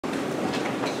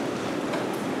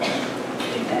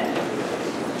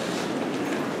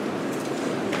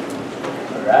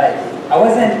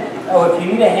Oh, if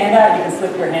you need a handout, you can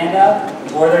slip your hand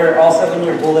up, or they're also in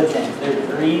your bulletins. They're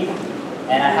green,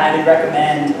 and I highly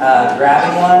recommend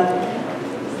grabbing one,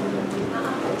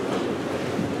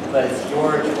 but it's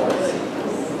your choice.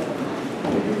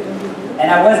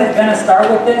 And I wasn't going to start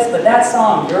with this, but that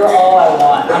song, You're All I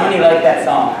Want. How many like that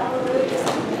song?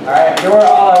 All right, You're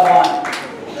All I Want.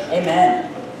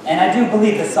 Amen. And I do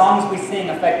believe the songs we sing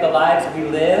affect the lives we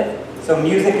live, so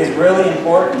music is really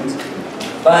important.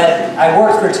 But I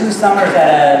worked for 2 summers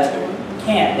at a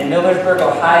camp in Millersburg,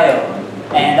 Ohio,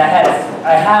 and I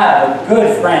have a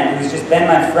good friend who's just been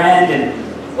my friend, and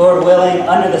Lord willing,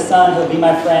 under the sun, he'll be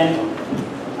my friend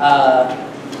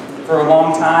for a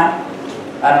long time.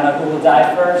 I don't know who will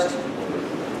die first,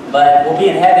 but we'll be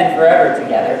in heaven forever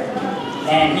together.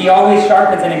 And he always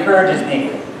sharpens and encourages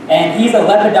me. And he's a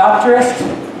lepidopterist.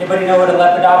 Anybody know what a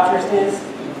lepidopterist is?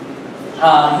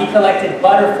 He collected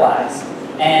butterflies.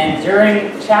 And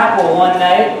during chapel one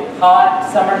night, hot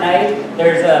summer night,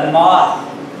 there's a moth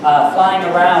flying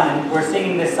around, and we're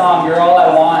singing this song, You're All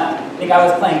I Want. I think I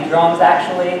was playing drums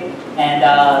actually, and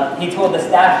he told the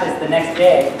staff this the next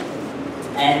day.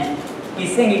 And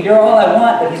he's singing, You're All I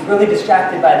Want, but he's really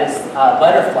distracted by this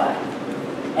butterfly.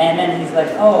 And then he's like,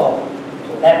 oh,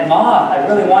 that moth, I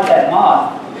really want that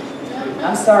moth.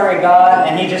 I'm sorry, God.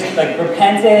 And he just like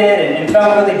repented and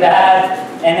felt really bad.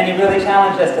 And then he really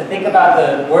challenged us to think about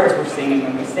the words we're singing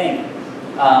when we sing.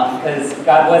 Because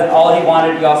God wasn't all he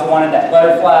wanted, he also wanted that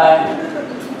butterfly.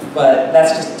 But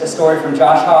that's just a story from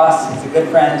Josh Haas. He's a good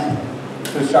friend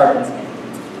who sharpens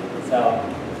me. So,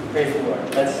 praise the Lord.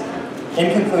 That's,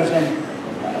 in conclusion,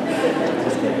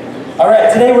 just kidding. All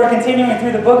right, today we're continuing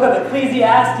through the book of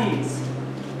Ecclesiastes.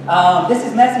 This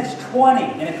is message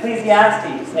 20 in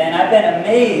Ecclesiastes, and I've been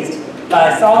amazed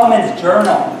by Solomon's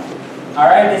journal. All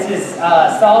right, this is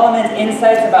Solomon's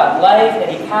insights about life that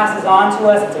he passes on to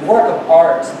us. It's a work of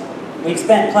art. We've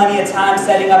spent plenty of time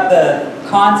setting up the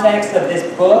context of this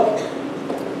book,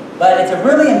 but it's a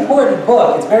really important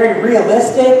book. It's very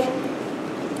realistic,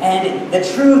 and the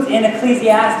truths in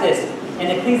Ecclesiastes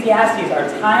are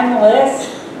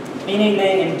timeless, meaning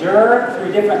they endure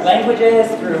through different languages,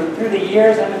 through the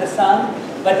years under the sun,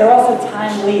 but they're also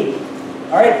timely.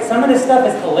 All right, some of this stuff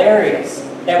is hilarious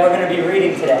that we're going to be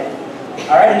reading today.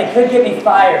 All right, and it could get me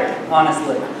fired,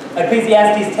 honestly.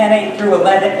 Ecclesiastes 10:8 through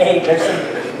 11:8. There's some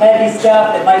heavy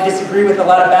stuff that might disagree with a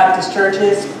lot of Baptist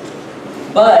churches,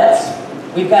 but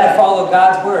we've got to follow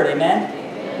God's word,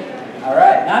 amen? All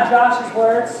right, not Josh's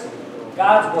words,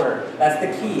 God's word. That's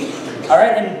the key. All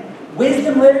right, and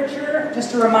wisdom literature,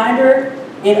 just a reminder,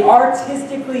 it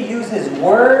artistically uses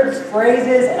words,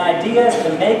 phrases, and ideas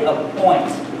to make a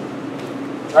point.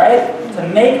 Right? To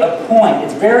make a point.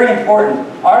 It's very important.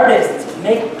 Artists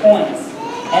make points.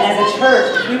 And as a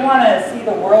church, if we want to see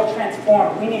the world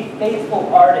transformed, we need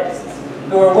faithful artists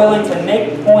who are willing to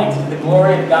make points to the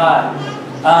glory of God.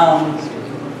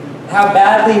 How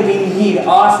badly we need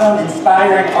awesome,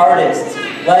 inspiring artists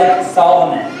like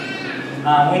Solomon.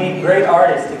 We need great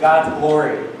artists to God's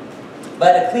glory.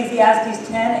 But Ecclesiastes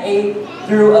 10:8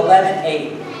 through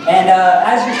 11:8. And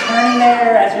as you're turning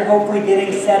there, as you're hopefully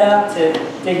getting set up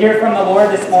to hear from the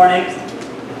Lord this morning,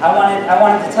 I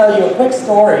wanted to tell you a quick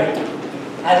story.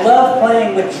 I love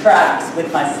playing with tracks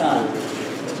with my son.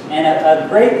 And a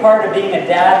great part of being a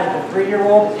dad with a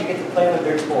 3-year-old is you get to play with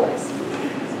their toys.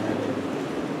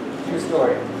 True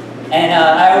story. And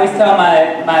I always tell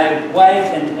my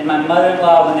wife and my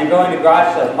mother-in-law when they're going to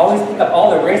garage sales, always pick up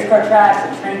all the race car tracks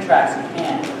and train tracks you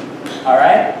can. All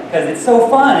right? Because it's so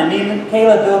fun. And me and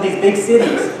Kayla build these big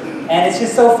cities. And it's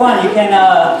just so fun. You can,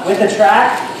 with the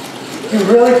track, do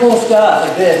really cool stuff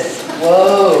like this.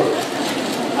 Whoa.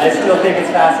 I still think it's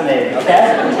fascinating,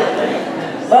 okay?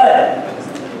 But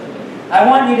I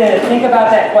want you to think about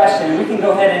that question. We can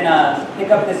go ahead and pick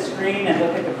up this screen and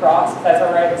look at the cross, if that's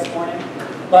all right this morning.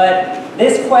 But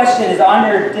this question is on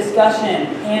your discussion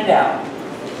handout.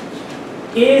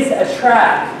 Is a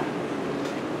track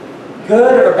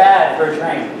good or bad for a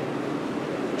train?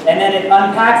 And then it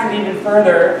unpacks it even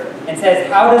further and says,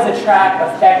 how does a track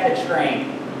affect a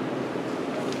train?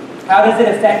 How does it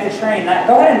affect a train? Now,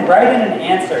 go ahead and write in an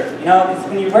answer. You know, because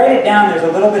when you write it down, there's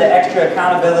a little bit of extra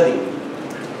accountability.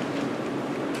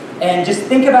 And just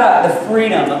think about the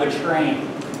freedom of a train.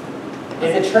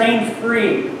 Is a train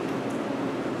free?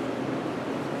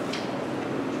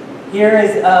 Here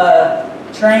is a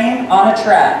train on a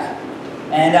track.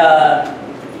 And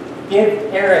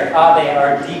give Eric Abe,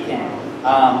 our deacon,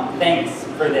 thanks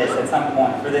for this at some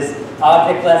point, for this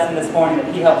object lesson this morning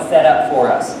that he helped set up for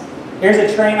us. Here's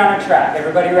a train on a track.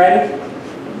 Everybody ready?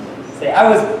 Say, I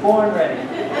was born ready.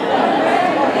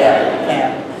 Yeah, you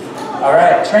can. All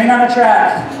right, train on a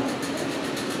track.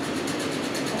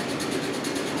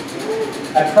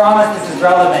 I promise this is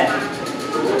relevant.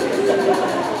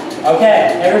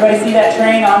 Okay, everybody see that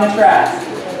train on the tracks?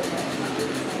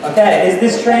 Okay, is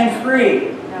this train free?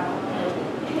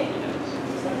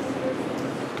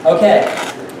 Okay,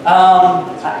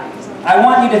 I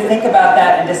want you to think about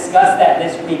that and discuss that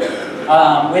this week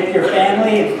with your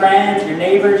family and friends, your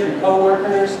neighbors, your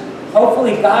co-workers.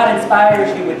 Hopefully God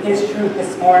inspires you with His truth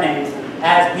this morning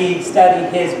as we study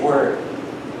His Word.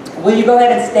 Will you go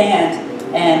ahead and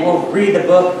stand and we'll read the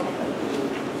book.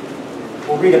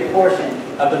 We'll read a portion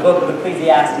of the book of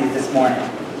Ecclesiastes this morning.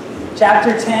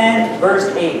 Chapter 10, verse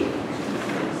 8.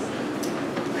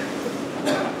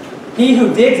 He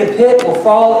who digs a pit will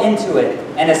fall into it,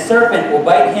 and a serpent will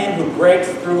bite him who breaks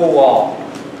through a wall.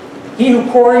 He who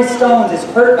quarries stones is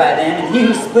hurt by them, and he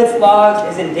who splits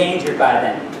logs is endangered by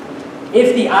them.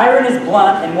 If the iron is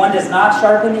blunt and one does not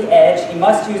sharpen the edge, he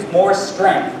must use more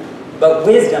strength, but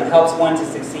wisdom helps one to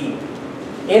succeed.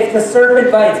 If the serpent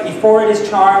bites before it is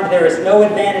charmed, there is no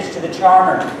advantage to the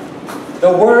charmer.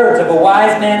 The words of a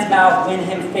wise man's mouth win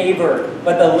him favor,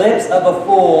 but the lips of a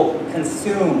fool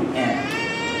consume him.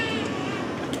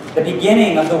 The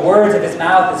beginning of the words of his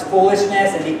mouth is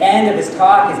foolishness, and the end of his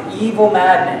talk is evil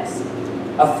madness.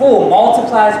 A fool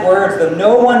multiplies words, though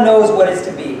no one knows what is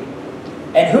to be.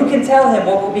 And who can tell him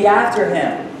what will be after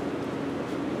him?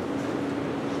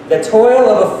 The toil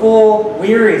of a fool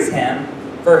wearies him,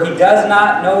 for he does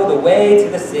not know the way to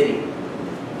the city.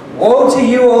 Woe to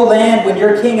you, O land, when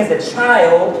your king is a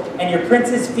child, and your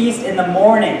princes feast in the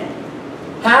morning.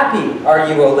 Happy are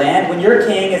you, O land, when your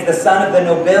king is the son of the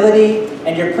nobility,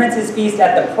 and your princes feast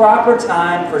at the proper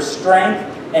time for strength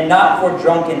and not for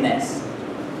drunkenness.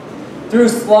 Through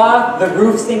sloth the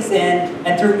roof sinks in,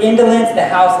 and through indolence the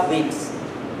house leaks.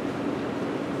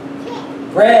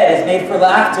 Bread is made for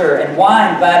laughter, and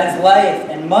wine gladdens life,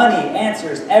 and money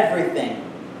answers everything.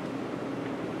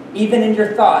 Even in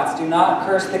your thoughts do not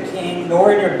curse the king,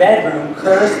 nor in your bedroom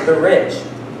curse the rich.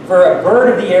 For a bird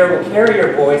of the air will carry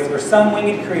your voice, or some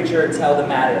winged creature tell the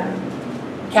matter.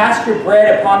 Cast your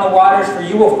bread upon the waters, for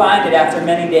you will find it after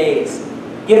many days.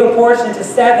 Give a portion to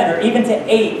 7 or even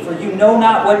to 8, for you know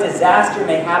not what disaster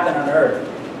may happen on earth.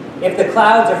 If the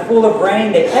clouds are full of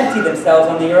rain, they empty themselves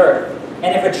on the earth.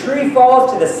 And if a tree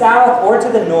falls to the south or to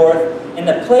the north, in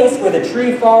the place where the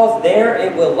tree falls, there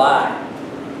it will lie.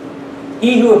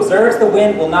 He who observes the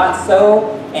wind will not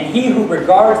sow, and he who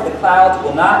regards the clouds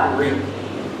will not reap.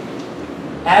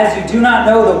 As you do not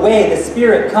know the way the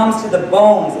Spirit comes to the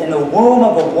bones in the womb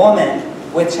of a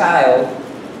woman with child,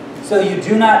 so you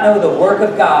do not know the work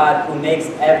of God who makes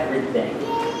everything.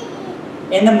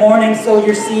 In the morning sow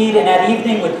your seed, and at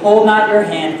evening withhold not your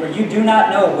hand, for you do not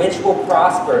know which will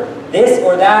prosper, this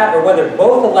or that, or whether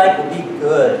both alike will be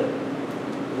good.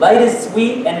 Light is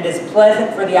sweet, and it is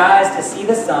pleasant for the eyes to see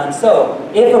the sun. So,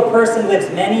 if a person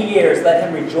lives many years, let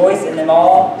him rejoice in them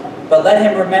all. But let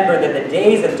him remember that the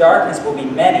days of darkness will be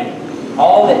many.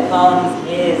 All that comes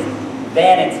is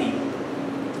vanity.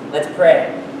 Let's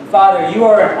pray. Father, you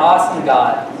are an awesome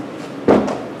God.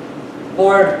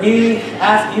 Lord, we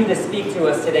ask you to speak to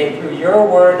us today through your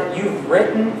word that you've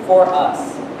written for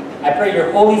us. I pray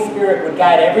your Holy Spirit would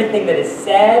guide everything that is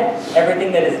said,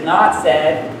 everything that is not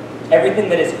said, everything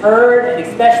that is heard, and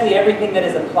especially everything that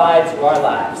is applied to our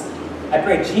lives. I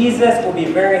pray Jesus will be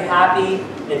very happy,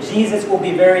 that Jesus will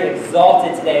be very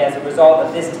exalted today as a result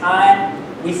of this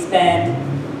time we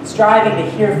spend striving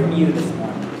to hear from you this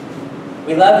morning.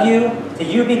 We love you. To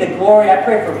you be the glory. I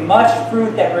pray for much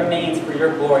fruit that remains for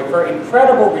your glory, for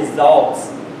incredible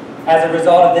results as a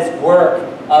result of this work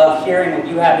of hearing what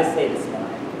you have to say this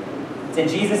morning. It's in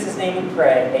Jesus' name we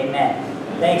pray.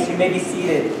 Amen. Thanks. You may be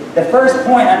seated. The first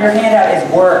point on your handout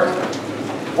is work.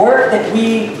 Work that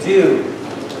we do.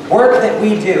 Work that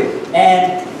we do.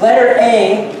 And letter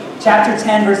A, chapter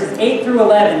 10, verses 8 through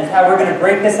 11 is how we're going to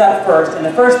break this up first. And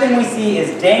the first thing we see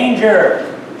is danger.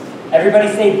 Everybody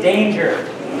say danger.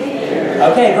 Danger.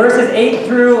 Okay, verses 8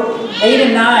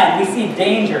 and 9, we see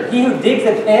danger. He who digs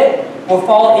a pit will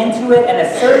fall into it, and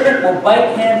a serpent will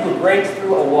bite him who breaks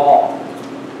through a wall.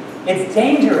 It's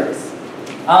dangerous.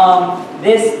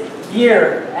 This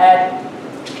year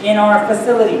in our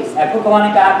facilities at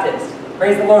Pukalani Baptist,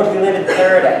 praise the Lord, we live in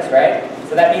paradise, right?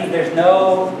 So that means there's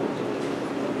no...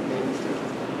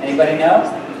 Anybody know?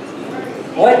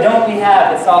 What don't we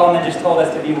have that Solomon just told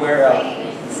us to beware of?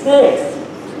 Snakes.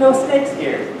 There's no snakes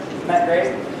here. Isn't that great?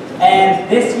 And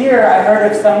this year I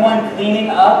heard of someone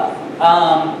cleaning up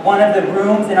one of the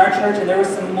rooms in our church, and there was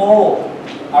some mold.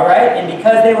 All right? And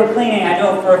because they were cleaning, I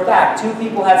know for a fact, 2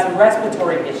 people had some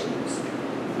respiratory issues.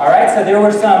 All right? So there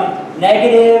were some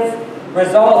negative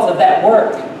results of that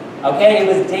work. Okay, it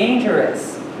was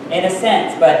dangerous in a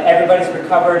sense, but everybody's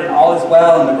recovered and all is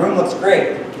well and the room looks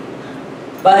great.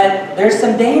 But there's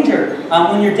some danger.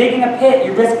 When you're digging a pit,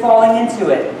 you risk falling into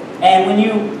it. And when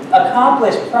you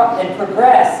accomplish and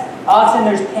progress, often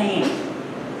there's pain.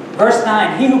 Verse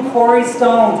 9, he who quarries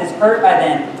stones is hurt by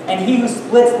them, and he who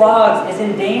splits logs is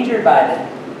endangered by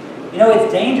them. You know,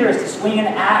 it's dangerous to swing an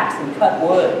axe and cut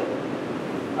wood.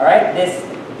 All right, this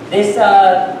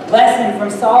lesson from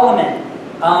Solomon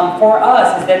for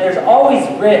us is that there's always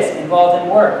risk involved in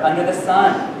work under the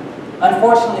sun.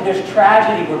 Unfortunately, there's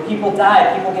tragedy where people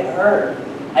die, people get hurt.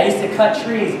 I used to cut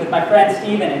trees with my friend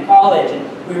Stephen in college,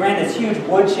 and we ran this huge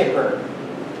wood chipper.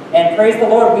 And praise the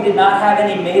Lord, we did not have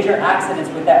any major accidents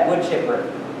with that wood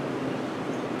chipper.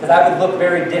 Because I would look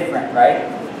very different, right?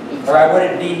 Or I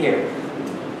wouldn't be here.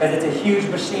 Because it's a huge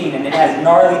machine, and it has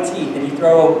gnarly teeth, and you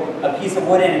throw a piece of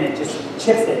wood in, and it just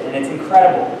chips it, and it's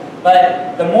incredible.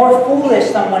 But the more foolish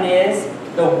someone is,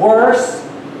 the worse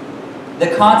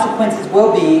the consequences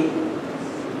will be,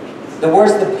 the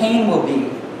worse the pain will be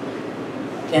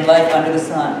in life under the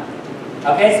sun.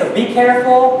 Okay, so be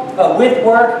careful, but with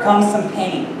work comes some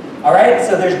pain. All right,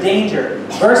 so there's danger.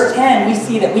 Verse 10, we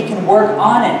see that we can work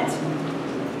on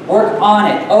it. Work on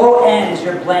it. O-N is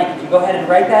your blank. If you go ahead and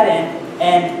write that in.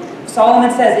 And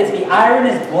Solomon says, if the iron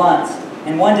is blunt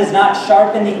and one does not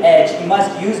sharpen the edge, he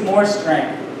must use more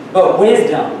strength. But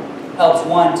wisdom helps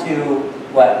one to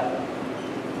what?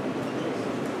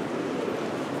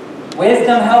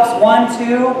 Wisdom helps one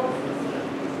to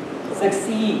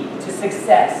succeed, to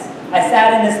success. I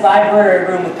sat in this library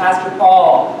room with Pastor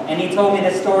Paul, and he told me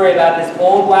this story about this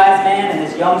old wise man and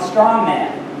this young strong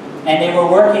man. And they were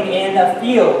working in a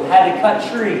field, had to cut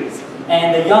trees.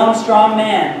 And the young strong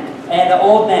man and the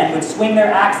old man would swing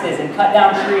their axes and cut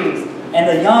down trees. And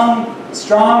the young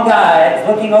strong guy is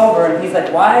looking over, and he's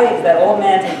like, why is that old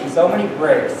man taking so many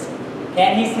breaks?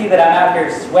 Can't he see that I'm out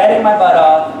here sweating my butt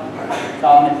off?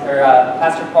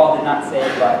 Pastor Paul did not say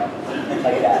it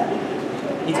like that.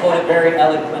 He told it very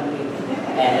eloquently,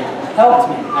 and it helped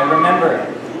me. I remember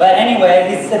it. But anyway,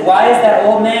 he said, why is that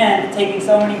old man taking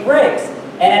so many breaks?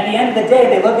 And at the end of the day,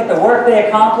 they look at the work they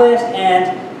accomplished,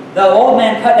 and the old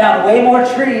man cut down way more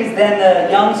trees than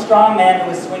the young strong man who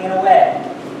was swinging away.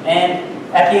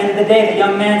 And at the end of the day, the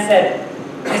young man said,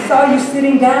 I saw you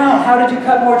sitting down. How did you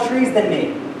cut more trees than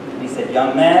me? And he said,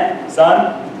 young man,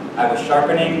 son, I was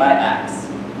sharpening my axe.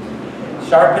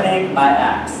 Sharpening my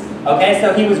axe. Okay,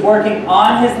 so he was working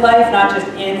on his life, not just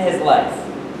in his life.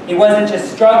 He wasn't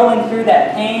just struggling through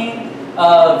that pain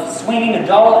of swinging a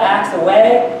dull axe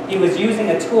away. He was using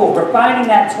a tool, refining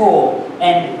that tool,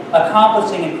 and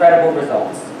accomplishing incredible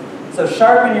results. So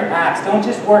sharpen your axe. Don't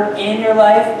just work in your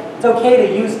life. It's okay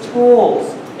to use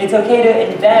tools. It's okay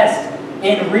to invest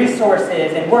in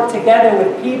resources and work together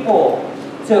with people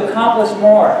to accomplish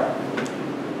more.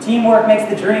 Teamwork makes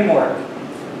the dream work.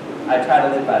 I try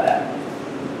to live by that.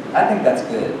 I think that's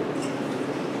good.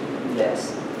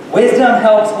 Yes. Wisdom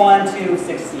helps one to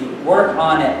succeed. Work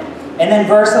on it. And then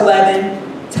verse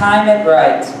 11, time it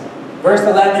right. Verse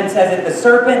 11 says, if the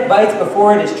serpent bites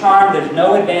before it is charmed, there's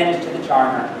no advantage to the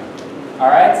charmer. All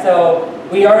right, so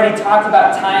we already talked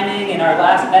about timing in our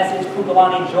last message,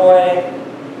 Kupalani Joy,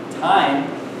 time.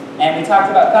 And we talked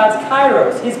about God's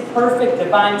kairos, His perfect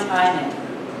divine timing.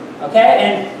 Okay,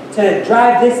 and to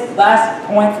drive this last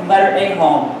point from letter A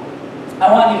home,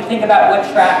 I want you to think about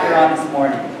what track you're on this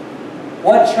morning.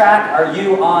 What track are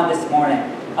you on this morning?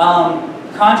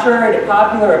 Contrary to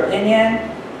popular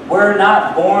opinion, we're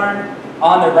not born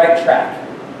on the right track.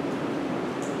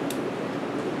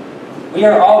 We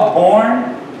are all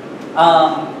born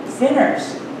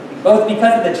sinners, both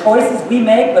because of the choices we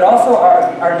make, but also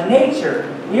our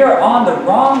nature. We are on the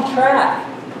wrong track.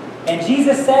 And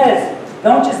Jesus says,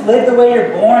 don't just live the way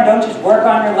you're born. Don't just work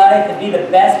on your life and be the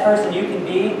best person you can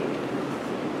be.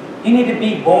 You need to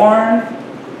be born,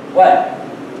 what?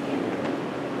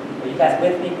 Are you guys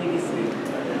with me, BBC?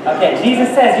 Okay,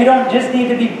 Jesus says you don't just need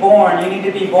to be born. You need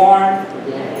to be born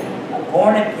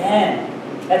again.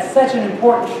 That's such an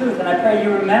important truth, and I pray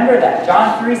you remember that.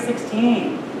 John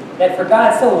 3:16, that for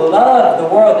God so loved the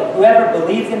world that whoever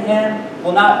believes in Him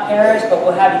will not perish but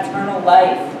will have eternal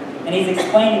life. And He's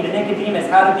explaining to Nicodemus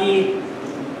how to be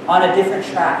on a different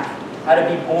track, how to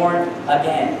be born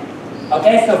again.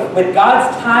 Okay, so with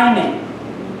God's timing,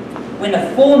 when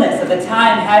the fullness of the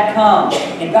time had come,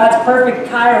 in God's perfect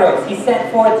kairos, He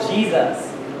sent forth Jesus.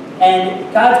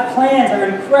 And God's plans are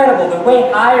incredible. They're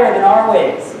way higher than our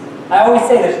ways. I always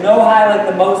say there's no high like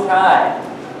the Most High.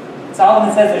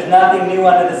 Solomon says there's nothing new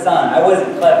under the sun. I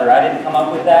wasn't clever. I didn't come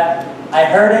up with that. I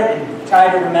heard it and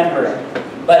tried to remember it.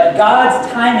 But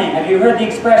God's timing, have you heard the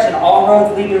expression, all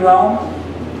roads lead to Rome?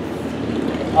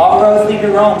 All roads lead to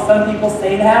Rome. Some people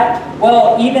say that.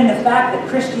 Well, even the fact that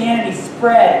Christianity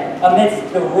spread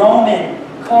amidst the Roman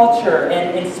culture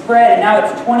and spread, and now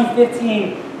it's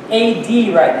 2015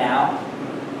 AD right now,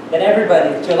 that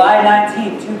everybody, July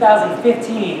 19th,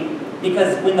 2015,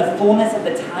 because when the fullness of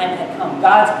the time had come,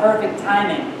 God's perfect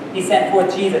timing, He sent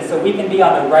forth Jesus so we can be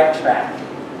on the right track.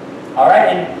 All right?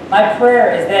 And my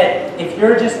prayer is that if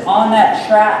you're just on that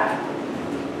track,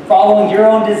 following your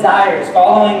own desires,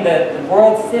 following the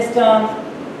world system,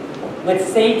 with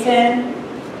Satan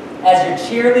as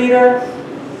your cheerleader,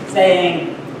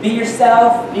 saying, be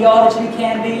yourself, be all that you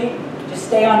can be, just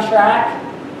stay on track,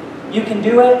 you can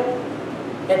do it,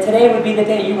 that today would be the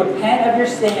day you repent of your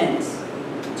sins,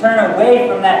 turn away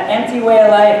from that empty way of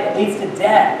life that leads to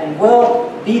death and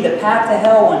will be the path to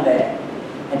hell one day,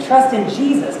 and trust in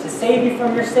Jesus to save you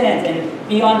from your sins and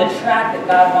be on the track that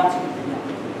God wants you to be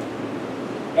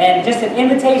on. And just an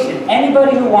invitation,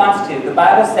 anybody who wants to, the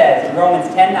Bible says in Romans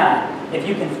 10:9, if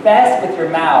you confess with your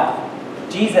mouth,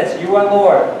 Jesus, you are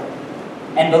Lord,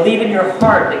 and believe in your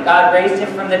heart that God raised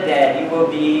Him from the dead, you will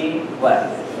be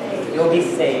what? You'll be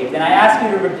saved. And I ask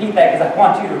you to repeat that because I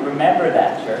want you to remember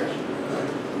that, church.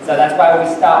 So that's why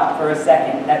we stopped for a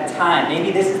second, that time.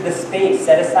 Maybe this is the space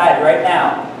set aside right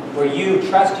now where you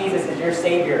trust Jesus as your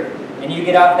Savior and you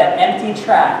get off that empty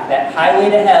track, that highway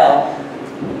to hell,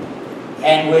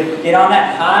 and would get on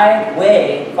that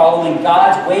highway following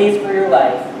God's ways for your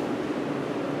life.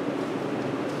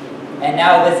 And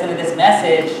now listen to this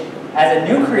message as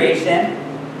a new creation,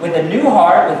 with a new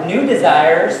heart, with new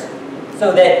desires,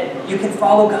 so that you can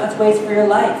follow God's ways for your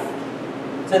life.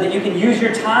 So that you can use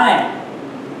your time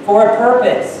for a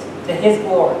purpose to His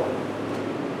glory.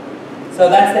 So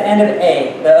that's the end of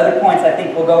A. The other points I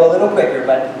think will go a little quicker.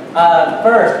 But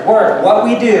first, work. What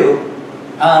we do.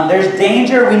 There's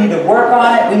danger. We need to work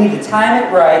on it. We need to time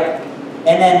it right.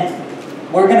 And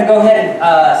then we're going to go ahead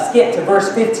and skip to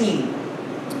verse 15.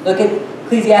 Look at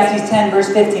Ecclesiastes 10,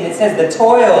 verse 15. It says, the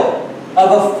toil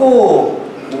of a fool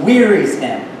wearies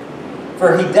him,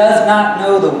 for he does not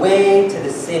know the way to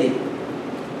the city.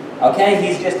 Okay,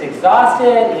 he's just exhausted,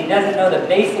 and he doesn't know the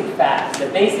basic facts, the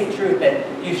basic truth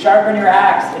that you sharpen your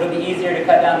axe, it'll be easier to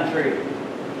cut down the tree.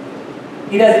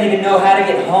 He doesn't even know how to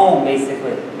get home,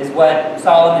 basically, is what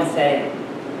Solomon's saying.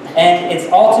 And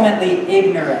it's ultimately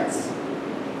ignorance.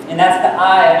 And that's the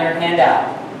I on your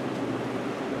handout.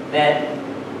 That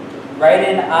write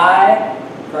in I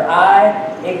for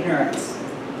I, ignorance.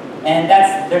 And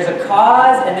there's a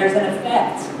cause and there's an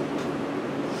effect.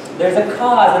 There's a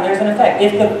cause and there's an effect.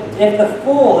 If the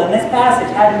fool in this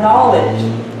passage had knowledge,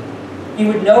 he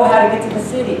would know how to get to the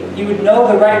city. He would know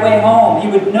the right way home. He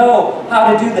would know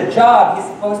how to do the job he's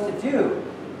supposed to do.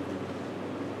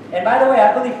 And by the way,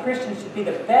 I believe Christians should be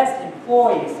the best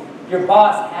employees your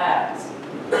boss has.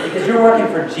 Because you're working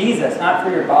for Jesus, not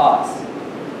for your boss.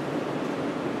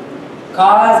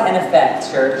 Cause and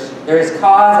effect, church. There is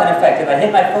cause and effect. If I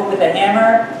hit my foot with a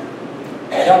hammer,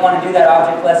 I don't want to do that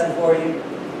object lesson for you.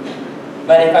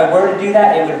 But if I were to do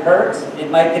that, it would hurt. It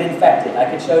might get infected. I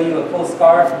could show you a full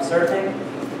scar from surfing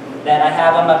that I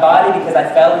have on my body because I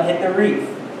fell and hit the reef.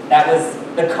 That was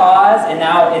the cause, and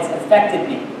now it's affected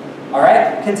me. All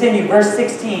right? Continue. Verse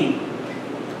 16.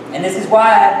 And this is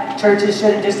why churches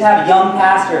shouldn't just have young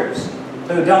pastors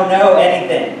who don't know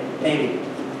anything, maybe.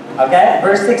 Okay?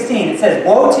 Verse 16. It says,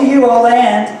 woe to you, O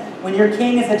land, when your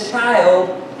king is a child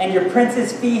and your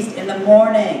princes feast in the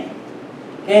morning.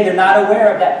 Okay, they're not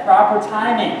aware of that proper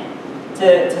timing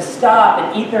to stop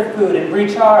and eat their food and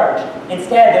recharge.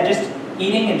 Instead, they're just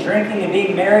eating and drinking and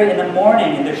being merry in the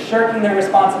morning, and they're shirking their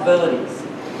responsibilities.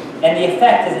 And the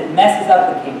effect is it messes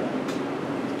up the kingdom.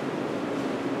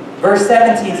 Verse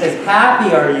 17 says,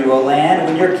 happy are you, O land,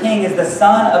 when your king is the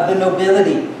son of the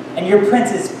nobility, and your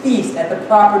princes feast at the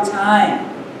proper time,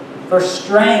 for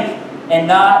strength and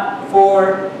not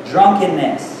for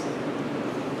drunkenness.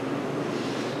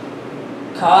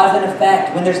 Cause and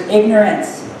effect. When there's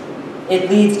ignorance, it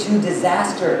leads to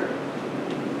disaster.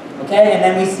 Okay, and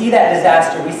then we see that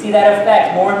disaster, we see that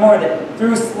effect more and more, that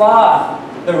through sloth,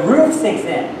 the roof sinks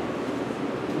in.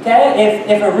 Okay,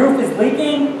 if a roof is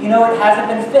leaking, you know it hasn't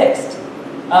been fixed.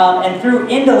 And through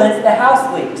indolence, the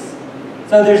house leaks.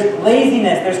 So there's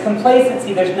laziness, there's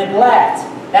complacency, there's neglect.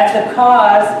 That's the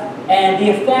cause, and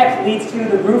the effect leads to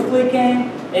the roof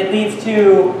leaking. It leads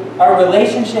to our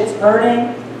relationships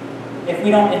hurting. If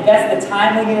we don't invest the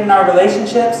time we need in our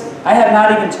relationships. I have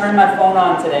not even turned my phone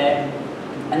on today.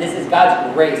 And this is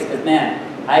God's grace, because man,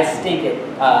 I stink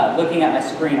at looking at my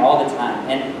screen all the time.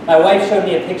 And my wife showed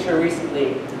me a picture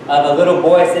recently of a little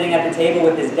boy sitting at the table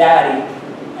with his daddy,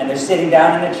 and they're sitting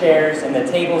down in the chairs, and the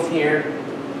table's here,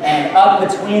 and up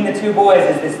between the two boys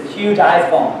is this huge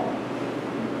iPhone.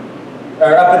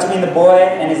 Or up between the boy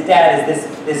and his dad is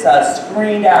this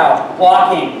screened out,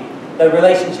 blocking the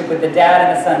relationship with the dad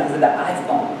and the son because of the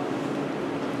iPhone.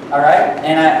 All right?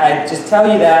 And I just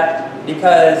tell you that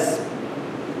because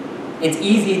it's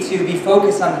easy to be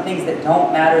focused on the things that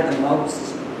don't matter the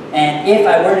most. And if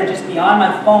I were to just be on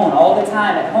my phone all the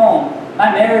time at home,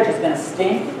 my marriage is going to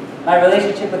stink. My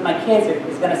relationship with my kids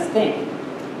is going to stink.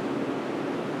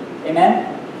 Amen?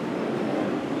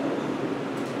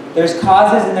 There's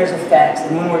causes and there's effects.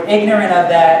 And when we're ignorant of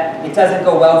that, it doesn't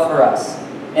go well for us.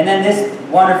 And then this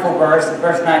wonderful verse,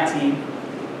 verse 19.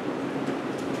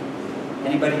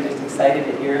 Anybody just excited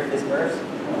to hear this verse?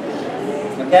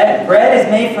 Okay? Bread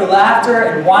is made for laughter,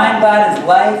 and wine gladdens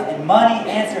life, and money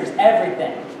answers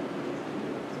everything.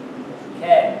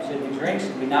 Okay, should we drink?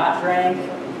 Should we not drink?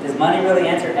 Does money really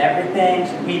answer everything?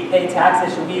 Should we pay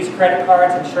taxes? Should we use credit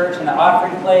cards in church and the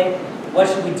offering plate? What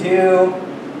should we do?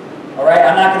 All right,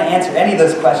 I'm not going to answer any of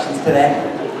those questions today.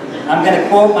 I'm going to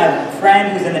quote my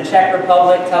friend who's in the Czech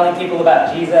Republic telling people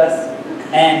about Jesus.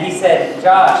 And he said,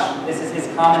 Josh, this is his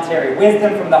commentary,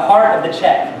 wisdom from the heart of the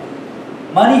Czech.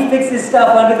 Money fixes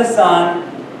stuff under the sun,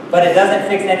 but it doesn't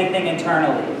fix anything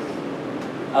internally.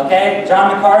 Okay?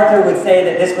 John MacArthur would say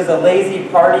that this was a lazy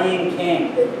partying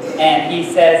king. And he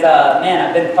says, man,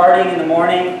 I've been partying in the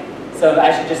morning, so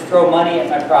I should just throw money at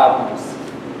my problems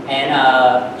and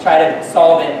try to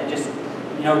solve it. Just,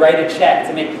 write a check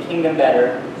to make the kingdom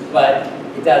better. But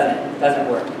it doesn't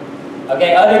work.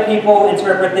 Okay, other people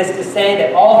interpret this to say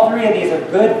that all three of these are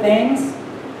good things.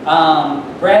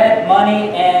 Bread, money,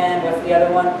 and what's the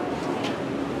other one?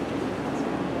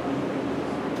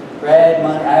 Bread,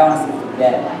 money, I honestly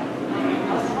forget.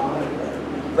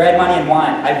 Bread, money, and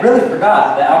wine. I really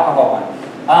forgot the alcohol one.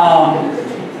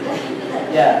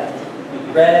 Yeah,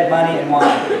 bread, money, and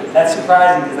wine. That's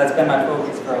surprising because that's been my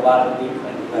focus for a lot of the week.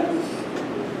 But,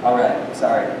 all right,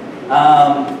 sorry.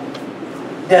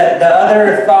 The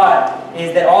other thought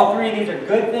is that all three of these are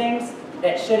good things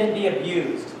that shouldn't be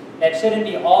abused, that shouldn't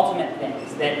be ultimate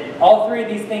things, that all three of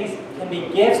these things can be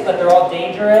gifts, but they're all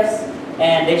dangerous,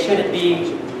 and they shouldn't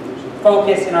be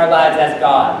focused in our lives as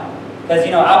God. Because,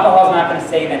 alcohol is not going to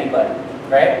save anybody,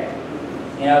 right?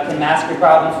 It can mask your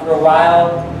problems for a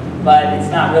while, but it's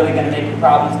not really going to make your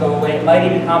problems go away. It might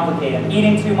even complicate them.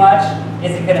 Eating too much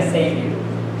isn't going to save you,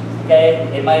 okay?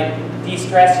 It might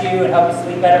de-stress you and help you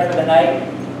sleep better for the night.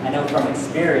 I know from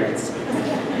experience.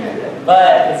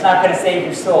 But it's not going to save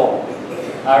your soul.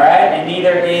 All right? And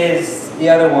neither is the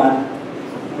other one.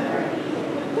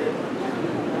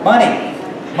 Money.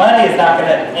 Money is not going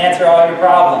to answer all your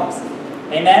problems.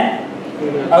 Amen?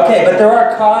 Okay, but there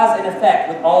are cause and effect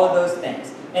with all of those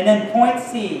things. And then point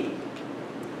C,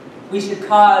 we should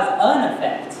cause an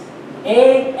effect.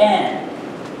 A-N.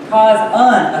 Cause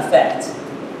an effect.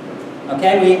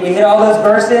 Okay, we hit all those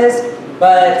verses,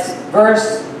 but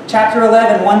chapter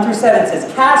 11, 1 through 7 says,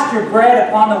 cast your bread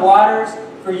upon the waters,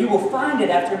 for you will find it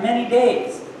after many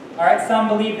days. All right, some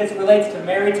believe this relates to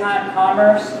maritime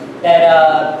commerce,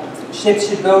 that ships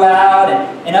should go out,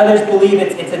 and others believe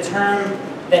it's a term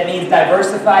that means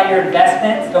diversify your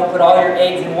investments. Don't put all your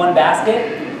eggs in one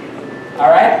basket. All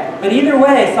right? But either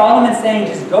way, Solomon's saying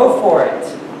just go for it.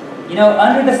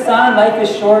 Under the sun, life is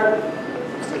short.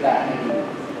 Just about maybe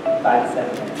 5 to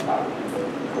 7 minutes probably.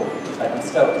 Cool. But I'm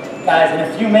stoked. Guys, in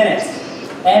a few minutes,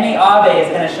 Emmy Abe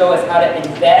is going to show us how to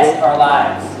invest our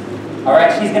lives. All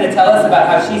right? She's going to tell us about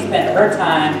how she spent her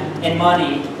time and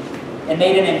money and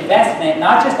made an investment,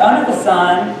 not just under the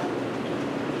sun,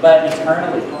 but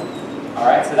eternally. All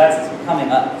right? So that's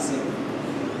coming up soon.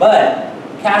 But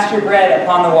cast your bread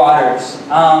upon the waters.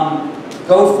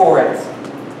 Go for it.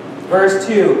 Verse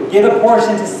 2, give a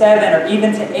portion to 7 or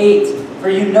even to 8, for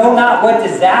you know not what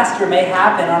disaster may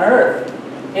happen on earth.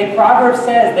 Okay, Proverbs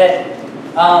says that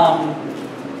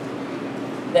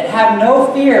have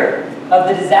no fear of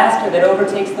the disaster that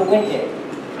overtakes the wicked.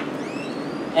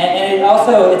 And it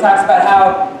talks about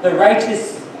how the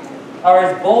righteous are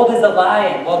as bold as a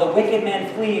lion, while the wicked man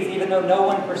flees, even though no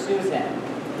one pursues him.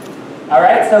 All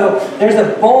right, so there's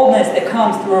a boldness that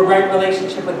comes through a right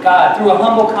relationship with God, through a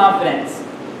humble confidence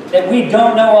that we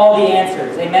don't know all the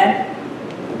answers. Amen?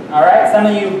 All right, some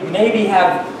of you maybe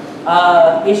have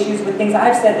issues with things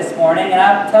I've said this morning, and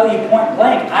I'll tell you point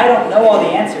blank, I don't know all the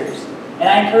answers. And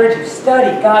I encourage you to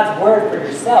study God's Word for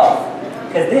yourself,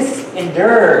 because this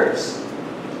endures.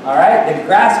 All right, the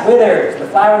grass withers, the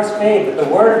flowers fade, but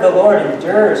the Word of the Lord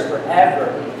endures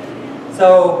forever.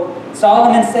 So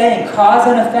Solomon's saying, cause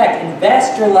and effect,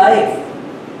 invest your life.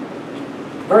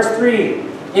 Verse 3,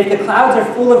 If the clouds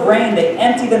are full of rain, they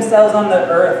empty themselves on the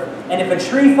earth. And if a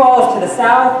tree falls to the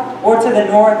south or to the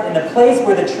north, in the place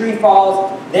where the tree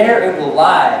falls, there it will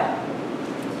lie.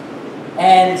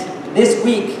 And this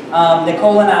week,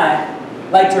 Nicole and I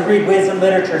like to read wisdom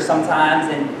literature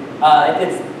sometimes. And if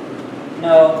it's,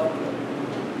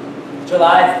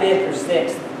 July 5th or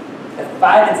 6th, the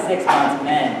 5 and 6 months,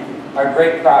 men, are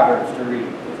great Proverbs to read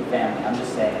with the family. I'm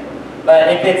just saying. But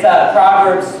if it's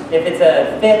Proverbs, if it's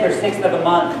a 5th or 6th of a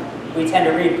month, we tend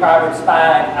to read Proverbs 5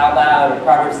 out loud or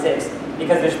Proverbs 6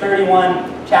 because there's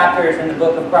 31 chapters in the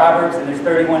book of Proverbs and there's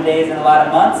 31 days in a lot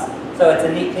of months. So it's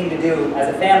a neat thing to do as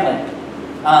a family,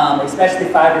 especially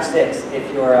 5 or 6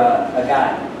 if you're a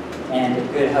guy and a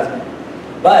good husband.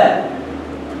 But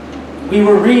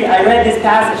I read this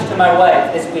passage to my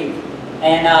wife this week.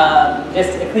 And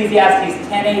just Ecclesiastes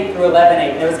 10:8 through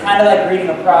 11:8. And it was kind of like reading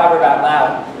a proverb out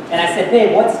loud. And I said,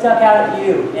 babe, what stuck out at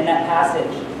you in that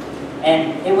passage?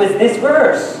 And it was this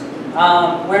verse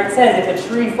where it says, if a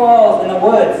tree falls in the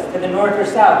woods to the north or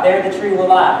south, there the tree will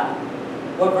lie.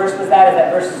 What verse was that? Is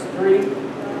that verses 3?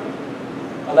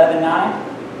 11:9?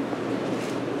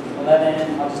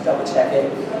 11, I'll just double check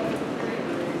it.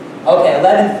 Okay,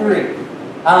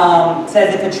 11:3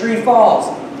 says, if a tree falls.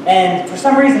 And for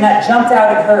some reason that jumped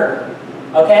out at her.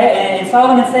 Okay? And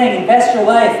Solomon's saying, invest your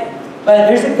life. But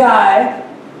there's a guy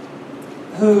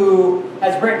who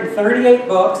has written 38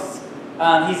 books.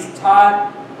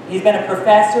 He's been a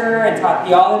professor and taught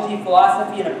theology,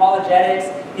 philosophy, and apologetics.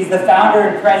 He's the founder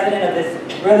and president of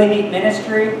this really neat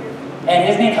ministry. And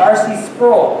his name's R.C.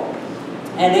 Sproul.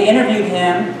 And they interviewed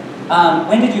him,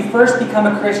 when did you first become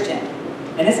a Christian?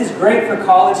 And this is great for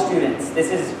college students.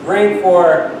 This is great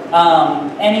for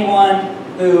anyone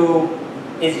who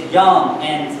is young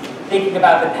and thinking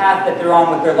about the path that they're on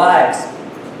with their lives.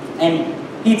 And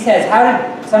he says,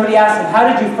 somebody asked him, how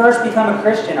did you first become a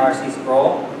Christian, R.C.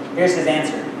 Sproul? Here's his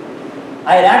answer.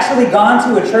 I had actually gone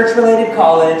to a church-related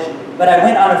college, but I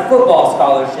went on a football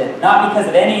scholarship, not because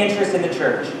of any interest in the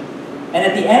church. And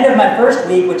at the end of my first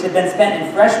week, which had been spent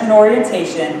in freshman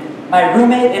orientation, my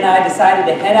roommate and I decided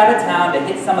to head out of town to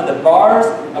hit some of the bars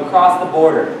across the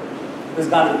border. Who's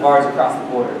gone to the bars across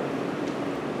the border?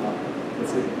 Well,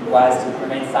 it's wise to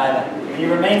remain silent. When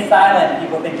you remain silent,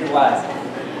 people think you're wise.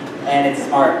 And it's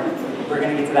smart. We're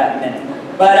going to get to that in a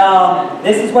minute. But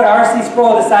this is what R.C.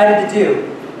 Sproul decided to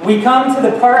do. We come to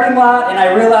the parking lot and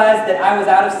I realized that I was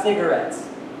out of cigarettes.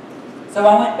 So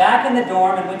I went back in the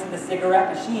dorm and went to the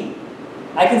cigarette machine.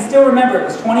 I can still remember it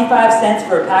was 25 cents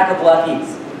for a pack of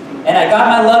Luckies. And I got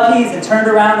my Luckies and turned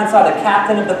around and saw the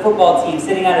captain of the football team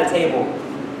sitting at a table.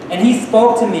 And he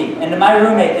spoke to me and to my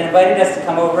roommate and invited us to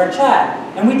come over and chat.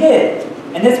 And we did.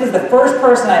 And this was the first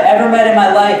person I ever met in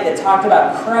my life that talked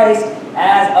about Christ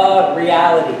as a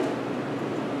reality.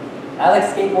 I like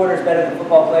skateboarders better than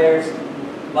football players,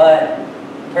 but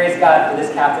praise God for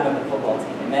this captain of the football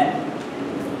team. Amen?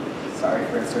 Sorry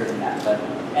for inserting that, but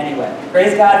anyway.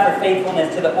 Praise God for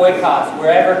faithfulness to the oikos,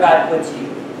 wherever God puts you.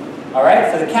 All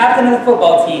right, so the captain of the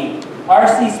football team,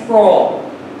 R.C. Sproul,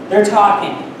 they're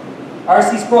talking.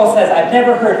 R.C. Sproul says, I've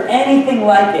never heard anything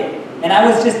like it, and I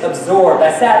was just absorbed.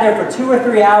 I sat there for 2 or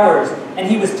 3 hours, and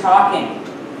he was talking.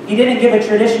 He didn't give a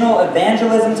traditional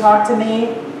evangelism talk to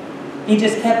me. He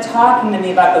just kept talking to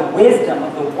me about the wisdom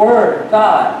of the Word of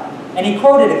God. And he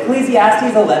quoted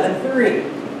Ecclesiastes 11:3.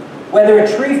 Whether a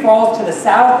tree falls to the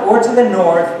south or to the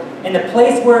north, in the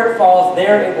place where it falls,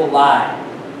 there it will lie.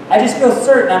 I just feel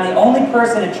certain I'm the only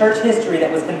person in church history that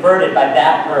was converted by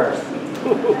that verse.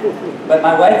 But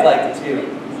my wife liked it too.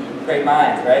 Great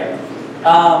minds, right?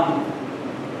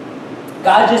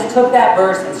 God just took that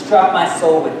verse and struck my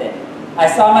soul with it. I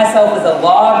saw myself as a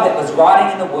log that was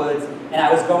rotting in the woods, and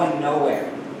I was going nowhere.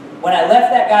 When I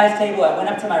left that guy's table, I went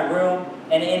up to my room,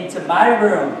 and into my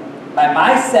room, by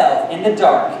myself, in the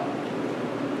dark,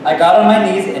 I got on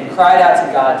my knees and cried out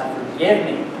to God to forgive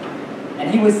me. And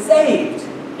he was saved.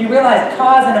 He realized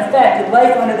cause and effect and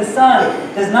life under the sun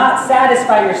does not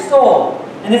satisfy your soul.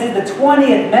 And this is the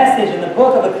 20th message in the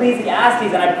book of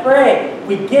Ecclesiastes, and I pray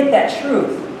we get that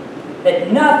truth,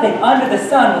 that nothing under the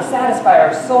sun will satisfy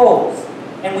our souls.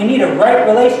 And we need a right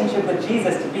relationship with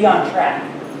Jesus to be on track.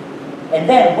 And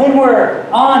then when we're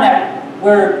on it,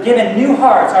 we're given new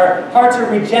hearts. Our hearts are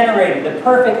regenerated. The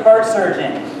perfect heart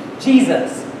surgeon,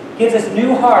 Jesus, gives us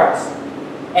new hearts.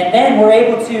 And then we're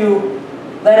able to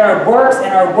let our works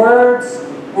and our words,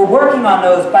 we're working on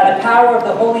those by the power of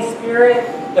the Holy Spirit.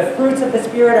 The fruits of the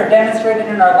Spirit are demonstrated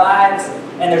in our lives,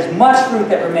 and there's much fruit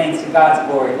that remains to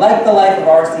God's glory, like the life of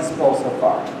R.C. Sproul so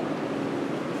far.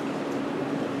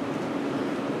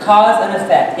 Cause and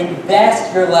effect.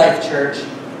 Invest your life, church.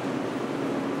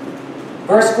 1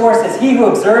 Verse 4 says, he who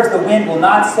observes the wind will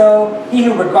not sow. He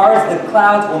who regards the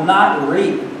clouds will not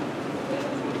reap.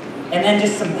 And then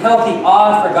just some healthy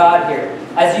awe for God here.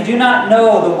 As you do not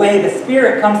know the way the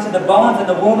Spirit comes to the bones in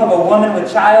the womb of a woman with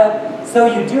child, so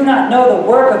you do not know the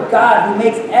work of God who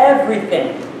makes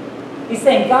everything. He's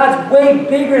saying God's way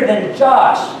bigger than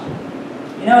Josh.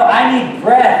 You know, I need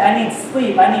breath, I need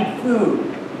sleep, I need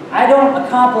food. I don't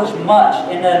accomplish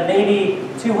much in the maybe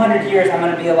 200 years I'm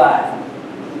going to be alive.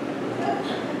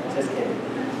 Just kidding.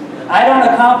 I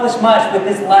don't accomplish much with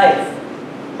this life,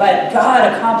 but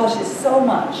God accomplishes so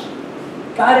much.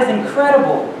 God is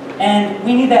incredible, and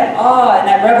we need that awe and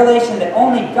that revelation that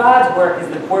only God's work is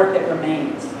the work that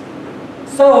remains.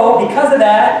 So, because of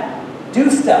that, do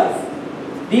stuff.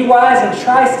 Be wise and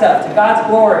try stuff to God's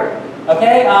glory.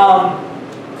 Okay?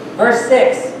 Verse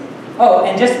 6. Oh,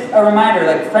 and just a reminder,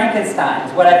 like Frankenstein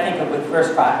is what I think of with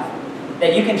verse 5.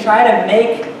 That you can try to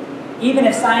make, even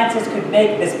if scientists could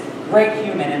make this great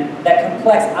human and that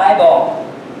complex eyeball,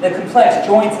 the complex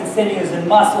joints and sinews and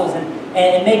muscles,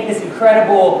 and make this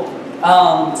incredible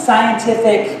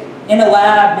scientific, in a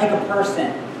lab, make a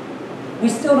person. We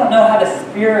still don't know how the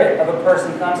spirit of a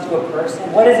person comes to a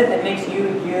person. What is it that makes you,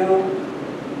 you?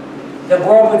 The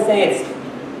world would say it's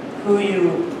who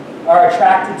you are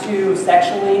attracted to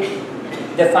sexually,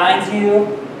 defines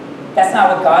you. That's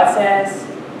not what God says.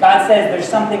 God says there's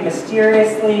something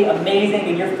mysteriously amazing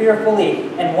and you're fearfully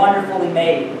and wonderfully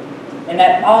made. And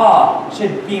that awe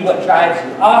should be what drives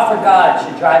you. Awe for God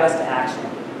should drive us to action.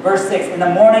 Verse 6, in the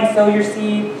morning sow your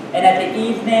seed, and at the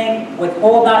evening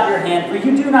withhold not your hand, for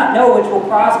you do not know which will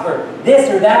prosper, this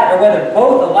or that, or whether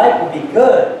both alike will be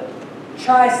good.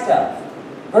 Try stuff.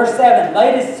 Verse 7,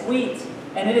 light is sweet,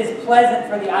 and it is pleasant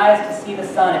for the eyes to see the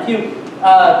sun. If you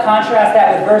contrast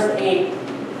that with verse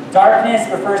 8, darkness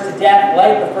refers to death,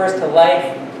 light refers to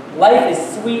life. Life is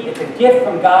sweet, it's a gift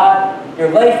from God. Your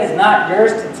life is not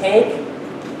yours to take.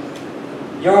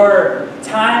 Your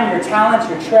time, your talents,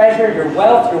 your treasure, your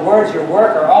wealth, your words, your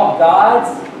work are all God's,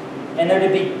 and they're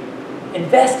to be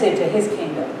invested to His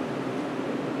kingdom.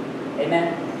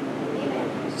 Amen?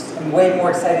 Amen. I'm way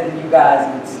more excited than you guys,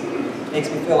 and it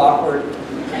makes me feel awkward.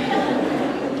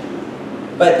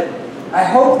 But I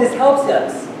hope this helps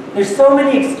us. There's so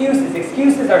many excuses.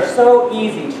 Excuses are so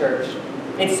easy, church.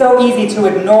 It's so easy to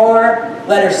ignore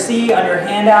letter C on your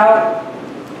handout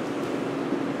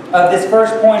of this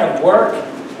first point of work.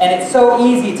 And it's so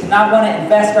easy to not want to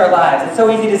invest our lives. It's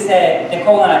so easy to say,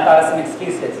 Nicole and I thought of some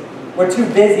excuses. We're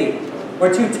too busy.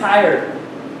 We're too tired.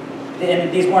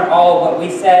 And these weren't all what we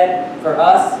said for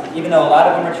us, even though a lot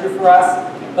of them are true for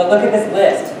us. But look at this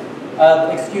list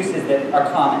of excuses that are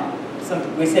common.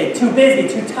 We say too busy,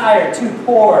 too tired, too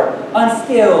poor,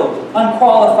 unskilled,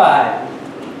 unqualified,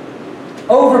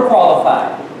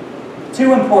 overqualified,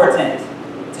 too important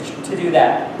to do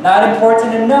that, not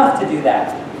important enough to do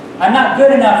that. I'm not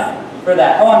good enough for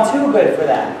that. Oh, I'm too good for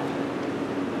that.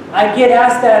 I get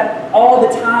asked that all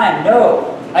the time.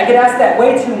 No. I get asked that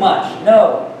way too much.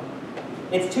 No.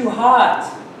 It's too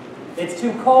hot. It's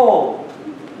too cold.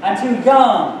 I'm too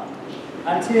young.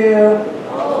 I'm too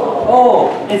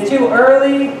old. It's too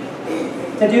early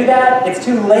to do that. It's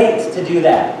too late to do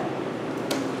that.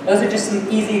 Those are just some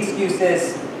easy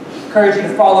excuses. Encourage you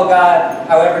to follow God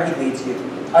however He leads you.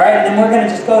 All right, and then we're going to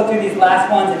just go through these last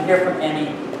ones and hear from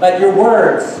Emmy. But your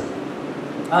words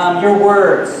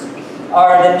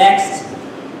are the next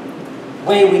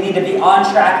way we need to be on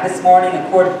track this morning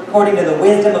according to the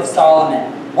wisdom of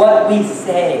Solomon. What we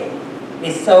say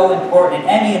is so important.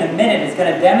 And Emmy in a minute is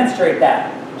going to demonstrate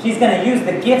that. She's going to use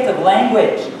the gift of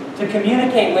language to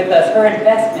communicate with us her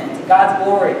investment to God's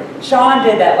glory. Sean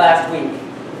did that last week.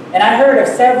 And I heard of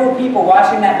several people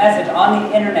watching that message on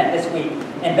the internet this week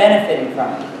and benefiting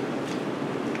from it.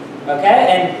 Okay?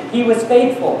 And he was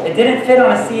faithful. It didn't fit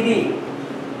on a CD.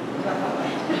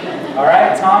 All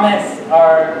right? Thomas,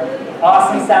 our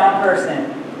awesome sound person,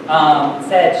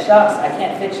 said, shucks, I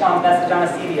can't fit Sean's message on a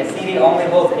CD. A CD only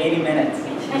holds 80 minutes.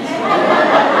 All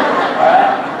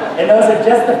right? And those are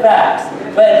just the facts.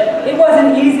 But it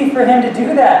wasn't easy for him to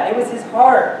do that. It was his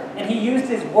heart. And he used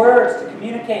his words to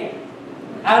communicate.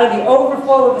 Out of the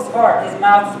overflow of his heart, his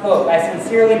mouth spoke. I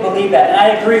sincerely believe that. And I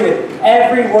agree with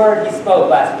every word he spoke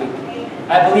last week.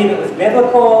 I believe it was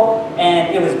biblical,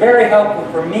 and it was very helpful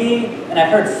for me, and I've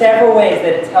heard several ways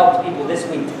that it's helped people this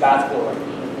week to God's glory.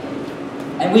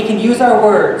 And we can use our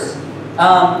words.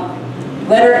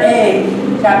 Letter A,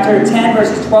 chapter 10,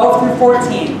 verses 12 through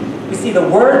 14. We see the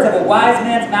words of a wise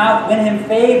man's mouth win him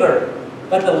favor,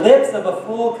 but the lips of a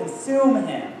fool consume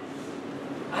him.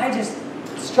 I just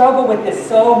struggle with this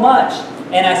so much,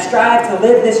 and I strive to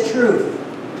live this truth.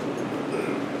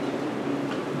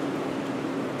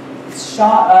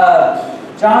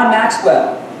 John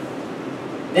Maxwell.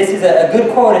 This is a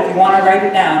good quote if you want to write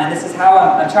it down, and this is how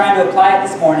I'm trying to apply it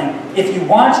this morning. If you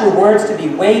want your words to be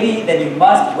weighty, then you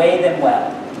must weigh them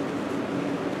well.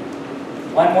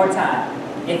 One more time.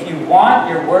 If you want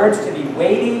your words to be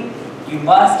weighty, you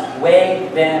must weigh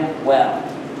them well.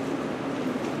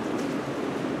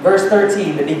 Verse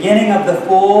 13, the beginning of the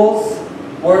fool's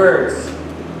words,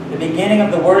 the beginning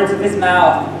of the words of his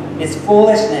mouth is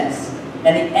foolishness,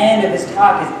 and the end of his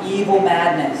talk is evil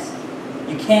madness.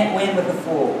 You can't win with a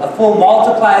fool. A fool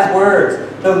multiplies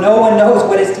words, though no one knows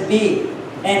what is to be.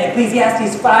 And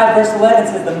Ecclesiastes 5 verse 11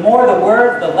 says, the more the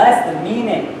words, the less the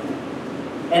meaning.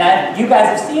 And you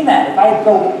guys have seen that.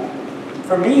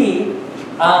 For me,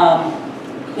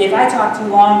 if I talk too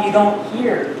long, you don't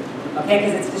hear. Okay,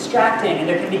 because it's distracting and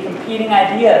there can be competing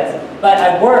ideas. But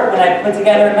I work when I put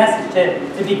together a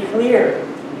message to be clear.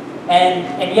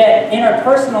 And yet, in our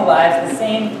personal lives, the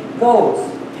same goes.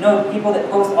 You know, people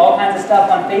that post all kinds of stuff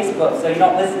on Facebook, so you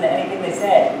don't listen to anything they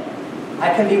say.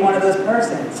 I can be one of those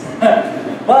persons.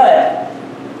 But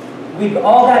we've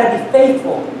all got to be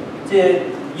faithful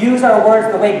to use our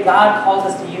words the way God calls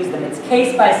us to use them. It's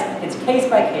case by case.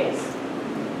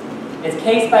 It's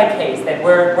case by case. That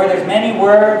where there's many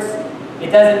words, it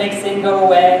doesn't make sin go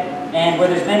away. And where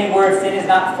there's many words, sin is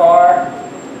not far.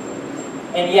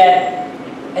 And yet,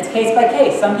 it's case by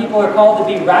case. Some people are called to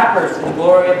be rappers to the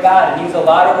glory of God and use a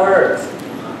lot of words.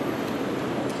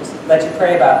 Just let you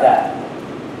pray about that.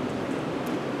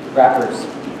 Rappers.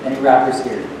 Any rappers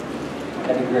here?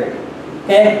 That'd be great.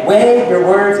 Okay, weigh your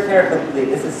words carefully.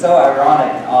 This is so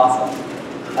ironic and awesome.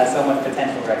 Has so much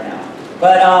potential right now.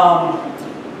 But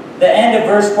the end of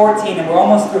verse 14, and we're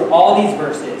almost through all these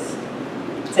verses.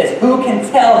 It says, who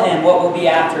can tell him what will be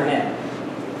after him?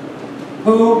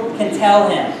 Who can tell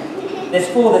him? This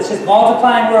fool that's just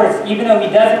multiplying words, even though he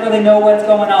doesn't really know what's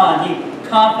going on. He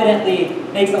confidently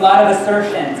makes a lot of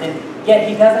assertions, and yet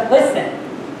he doesn't listen.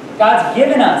 God's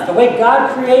given us, the way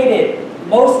God created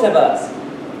most of us,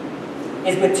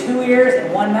 is with 2 ears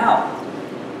and 1 mouth.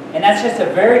 And that's just a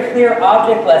very clear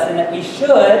object lesson that we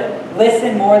should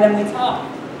listen more than we talk.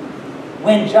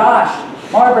 When Josh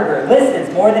Marburger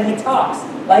listens more than he talks,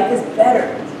 life is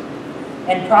better.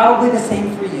 And probably the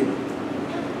same for you.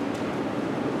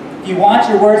 If you want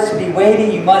your words to be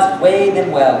weighty, you must weigh them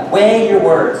well. Weigh your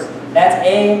words. That's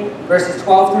A, verses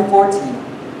 12 through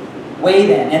 14. Weigh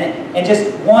them. And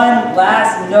just one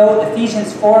last note,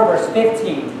 Ephesians 4, verse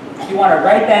 15. If you want to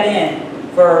write that in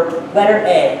for letter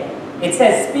A, it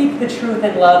says, speak the truth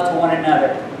in love to one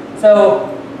another. So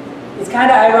it's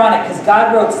kind of ironic because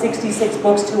God wrote 66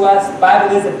 books to us. The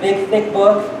Bible is a big, thick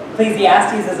book.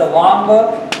 Ecclesiastes is a long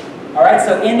book. All right,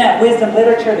 so in that wisdom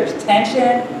literature, there's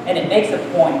tension, and it makes a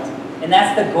point. And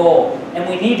that's the goal. And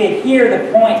we need to hear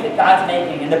the point that God's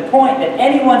making. And the point that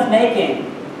anyone's making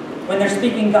when they're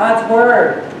speaking God's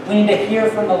word, we need to hear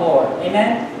from the Lord.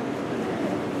 Amen?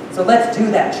 So let's do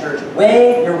that, church.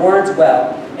 Weigh your words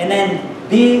well. And then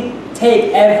B,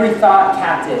 take every thought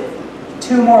captive.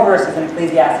 2 more verses in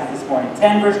Ecclesiastes this morning.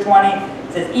 10 verse 20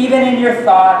 says, even in your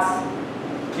thoughts,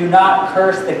 do not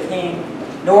curse the king,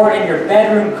 nor in your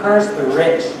bedroom curse the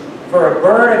rich. For a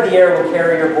bird of the air will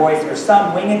carry your voice, or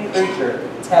some winged creature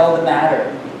tell the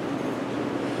matter.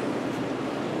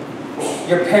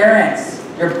 Your parents,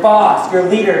 your boss, your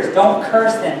leaders, don't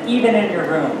curse them, even in your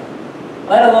room,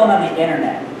 let alone on the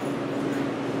internet.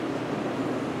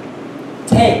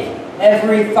 Take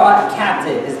every thought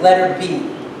captive is letter B.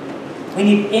 We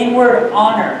need inward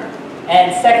honor.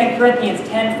 And 2 Corinthians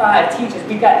 10:5 teaches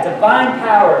we've got divine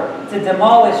power to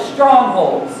demolish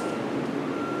strongholds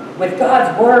with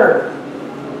God's word,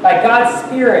 by God's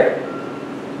Spirit.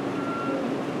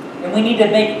 And we need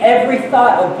to make every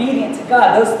thought obedient to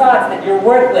God. Those thoughts that you're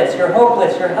worthless, you're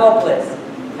hopeless, you're helpless.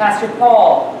 Pastor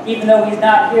Paul, even though he's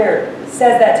not here,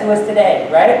 says that to us today,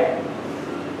 right?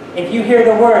 If you hear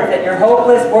the word that you're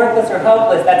hopeless, worthless, or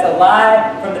helpless, that's a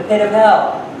lie from the pit of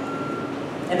hell.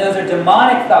 And those are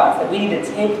demonic thoughts that we need to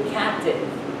take captive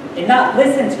and not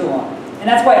listen to them. And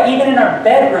that's why even in our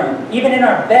bedroom, even in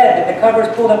our bed, with the covers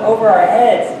pulled up over our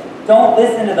heads, don't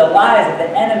listen to the lies of the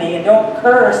enemy and don't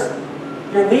curse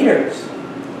your leaders.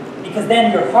 Because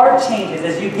then your heart changes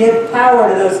as you give power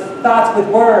to those thoughts with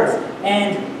words,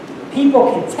 and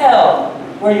people can tell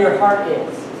where your heart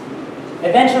is.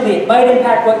 Eventually, it might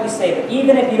impact what you say, but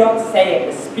even if you don't say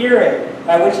it, the spirit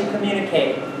by which you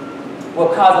communicate will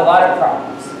cause a lot of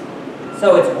problems.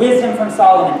 So it's wisdom from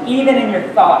Solomon. Even in your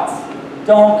thoughts,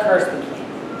 don't curse the king.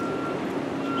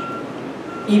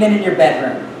 Even in your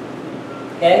bedroom.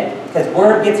 Okay? Because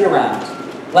word gets around.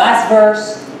 Last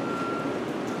verse,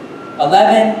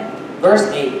 11, verse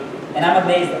 8. And I'm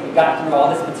amazed that we got through all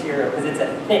this material because it's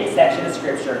a thick section of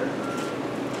Scripture.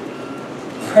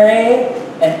 Pray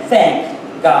and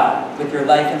thank God with your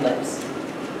life and lips.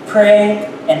 Pray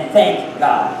and thank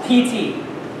God. PT.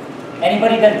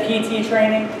 Anybody done PT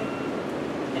training?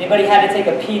 Anybody had to take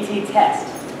a PT test?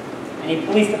 Any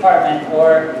police department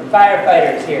or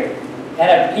firefighters here had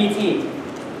a PT?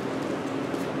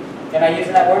 Am I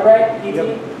using that word right? PT?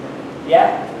 Yep.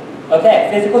 Yeah? Okay,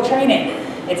 physical training.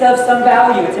 It's of some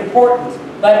value, it's important.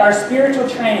 But our spiritual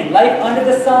training, life under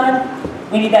the sun,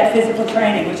 we need that physical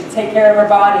training. We should take care of our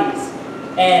bodies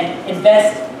and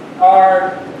invest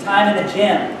our time in the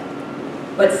gym.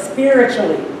 But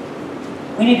spiritually,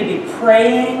 we need to be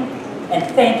praying and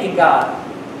thanking God.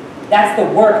 That's the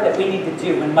work that we need to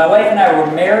do. When my wife and I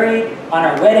were married, on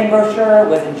our wedding brochure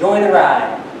was enjoy the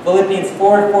ride. Philippians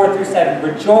 4:4-7.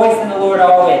 Rejoice in the Lord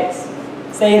always.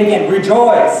 Say it again.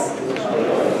 Rejoice.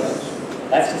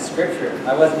 That's just Scripture.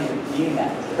 I wasn't even meaning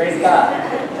that. Praise God.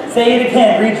 Say it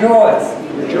again. Rejoice.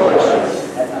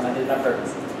 Rejoice. That time I did it on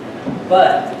purpose.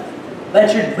 But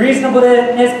let your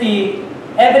reasonableness be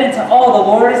evident to all. The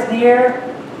Lord is near.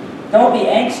 Don't be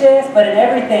anxious, but in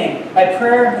everything, by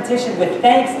prayer and petition, with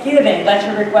thanksgiving, let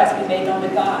your requests be made known to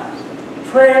God.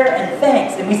 Prayer and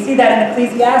thanks. And we see that in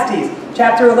Ecclesiastes,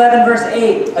 chapter 11, verse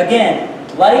 8. Again,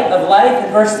 light of life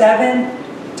in verse 7,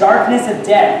 darkness of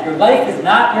death. Your life is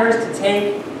not yours to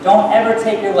take. Don't ever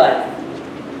take your life.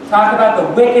 Talk about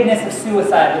the wickedness of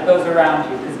suicide with those around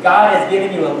you, because God has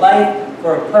given you a life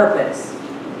for a purpose.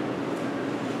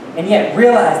 And yet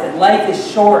realize that life is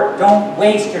short. Don't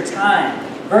waste your time.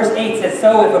 Verse 8 says,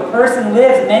 so if a person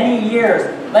lives many years,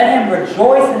 let him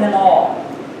rejoice in them all.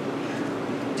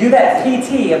 Do that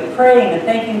PT of praying and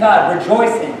thanking God,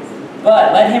 rejoicing.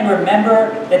 But let him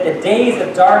remember that the days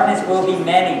of darkness will be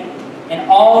many, and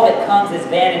all that comes is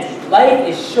vanity. Life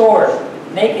is short.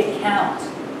 Make it count.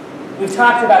 We've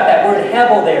talked about that word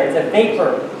hevel there. It's a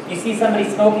vapor. You see somebody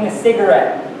smoking a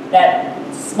cigarette, that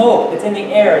smoke that's in the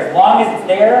air, as long as it's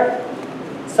there,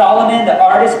 Solomon, the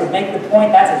artist, would make the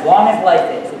point that's as long as life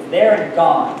is. It's there and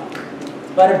gone.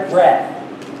 It's but a breath.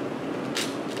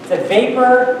 It's a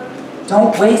vapor.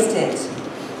 Don't waste it.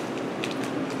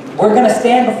 We're going to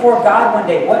stand before God one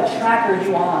day. What track are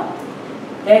you on?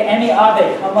 Okay, Emmy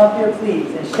Abe, come up here,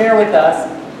 please, and share with us.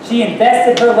 She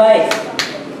invested her life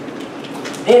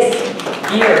this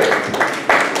year.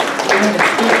 She didn't even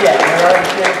speak yet, and we're already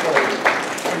sharing for you.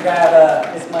 You can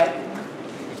grab this mic.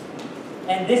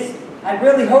 And this, I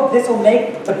really hope this will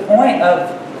make the point of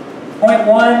point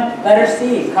 1, letter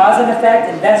C. Cause and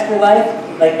effect, invest your life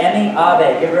like Emmy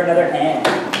Abe. Give her another hand.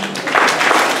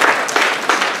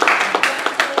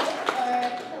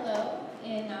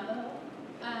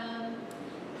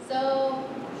 So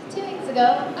 2 weeks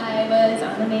ago, I was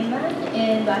on the mainland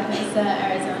in Black Mesa,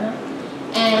 Arizona,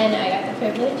 and I got the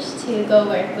privilege to go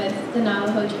work with the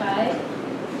Navajo tribe.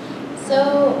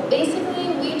 So basically,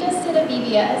 we just did a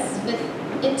VBS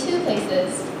in 2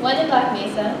 places. One in Black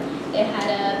Mesa, it had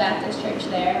a Baptist church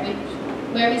there,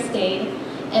 where we stayed,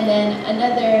 and then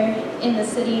another in the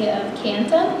city of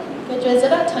Canton, which was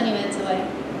about 20 minutes away.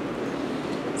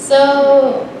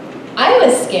 So I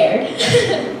was scared,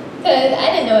 because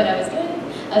I didn't know what I was doing.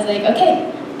 I was like,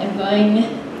 okay, I'm going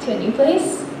to a new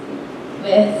place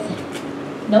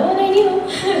with no one I knew.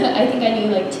 I think I knew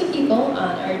like 2 people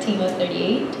on our team of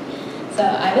 38, so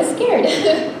I was scared.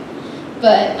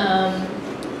 But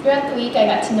throughout the week, I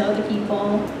got to know the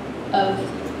people of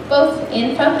both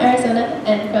from Arizona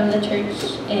and from the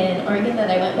church in Oregon that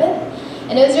I went with.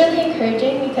 And it was really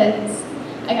encouraging because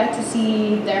I got to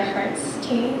see their hearts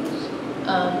change.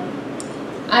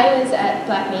 I was at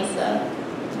Black Mesa,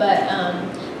 but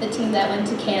the team that went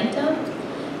to Canton,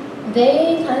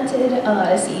 they planted a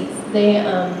lot of seeds. They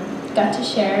got to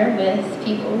share with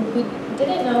people who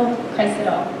didn't know Christ at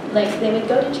all. Like, they would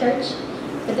go to church,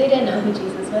 but they didn't know who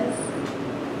Jesus was.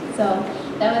 So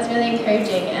that was really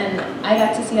encouraging, and I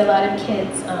got to see a lot of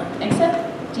kids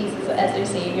accept Jesus as their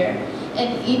Savior.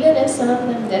 And even if some of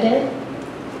them didn't,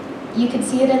 you could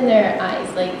see it in their eyes.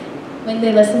 Like, when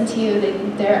they listen to you,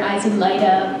 their eyes would light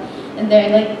up, and they're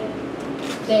like,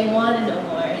 they want to know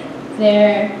more.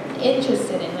 They're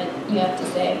interested in what you have to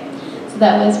say. So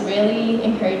that was really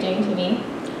encouraging to me.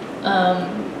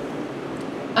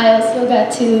 I also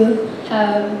got to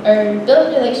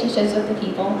build relationships with the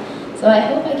people. So I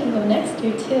hope I can go next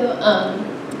year too.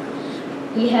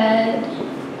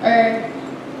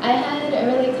 I had a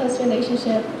really close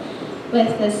relationship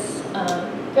with this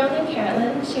girl named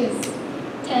Carolyn. She was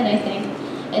 10, I think,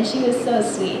 and she was so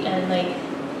sweet, and like,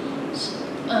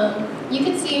 you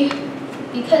could see,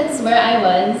 because where I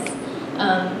was,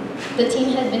 the team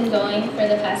has been going for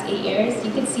the past 8 years,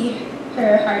 you could see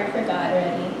her heart for God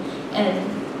already,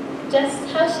 and just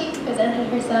how she presented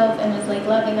herself and was like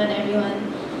loving on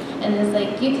everyone, and it was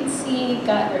like you could see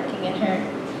God working in her,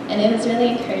 and it was really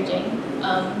encouraging.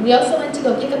 We also went to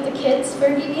go pick up the kids for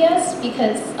VBS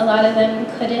because a lot of them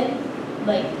couldn't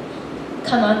like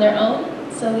come on their own,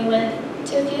 so we went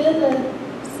to a few of the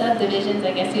subdivisions,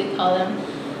 I guess you'd call them.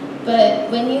 But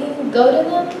when you go to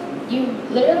them, you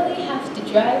literally have to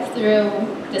drive through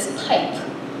this pipe,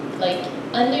 like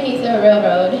underneath a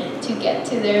railroad to get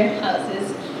to their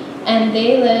houses. And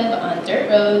they live on dirt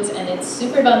roads, and it's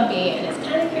super bumpy, and it's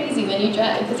kind of crazy when you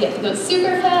drive because you have to go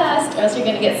super fast or else you're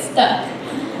going to get stuck.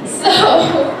 So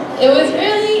it was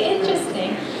really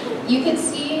interesting. You could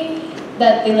see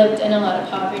that they lived in a lot of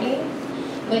poverty,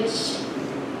 which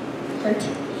hurt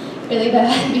really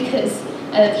bad because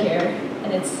I live here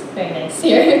and it's very nice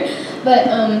here. But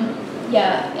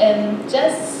yeah, and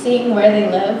just seeing where they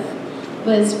live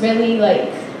was really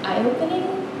like eye-opening,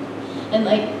 and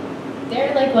like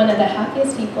they're like one of the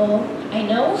happiest people I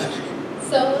know.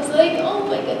 So I was like, oh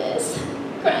my goodness,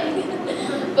 crying.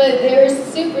 But they were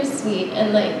super sweet,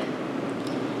 and like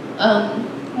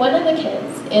one of the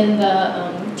kids in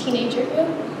the teenager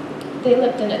group, they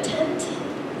lived in a tent,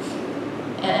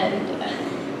 and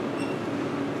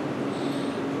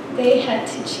they had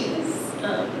to choose,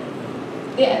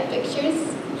 they had pictures,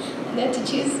 and they had to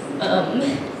choose,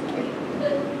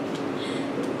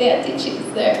 they had to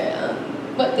choose their,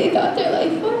 what they thought their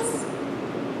life was,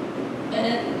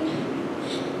 and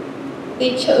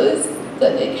they chose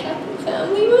the big happy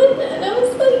family one, and I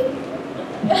was like,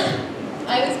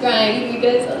 I was crying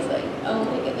because I was like, oh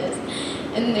my goodness.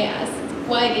 And they asked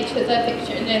why they chose that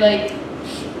picture, and they're like,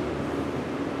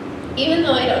 even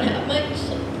though I don't have much,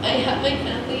 I have my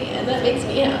family, and that makes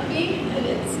me happy, and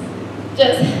it's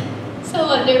just so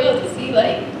wonderful to see,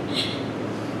 like,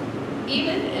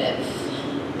 even if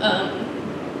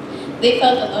they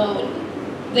felt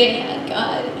alone, they had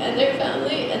God and their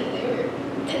family, and they were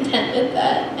content with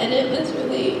that, and it was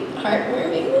really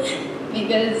heartwarming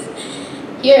because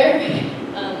here,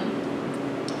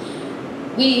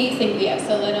 we think we have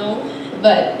so little,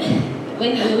 but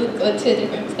when you go to a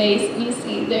different place and you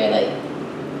see they're like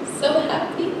so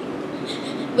happy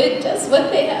with just what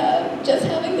they have, just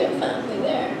having their family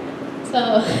there.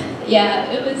 So yeah,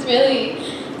 it was really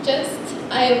just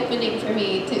eye-opening for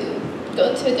me to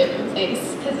go to a different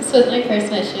place because this was my first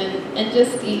mission, and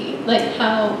just see like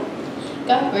how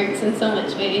God works in so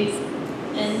much ways.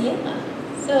 And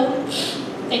yeah, so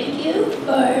thank you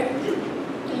for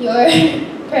your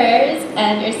prayers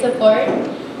and your support,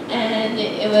 and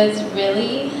it was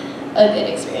really a good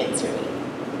experience for me.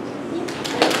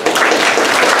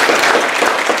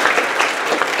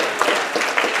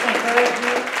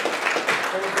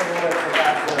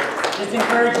 Just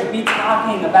encourage you, be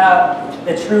talking about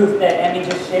the truth that Emmy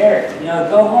just shared. You know,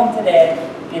 go home today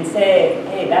and say,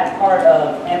 hey, that's part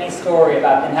of Emmy's story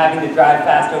about them having to drive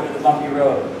fast over the bumpy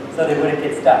road so they wouldn't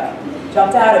get stuck.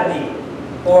 Jumped out at me.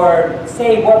 Or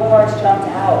say what parts jumped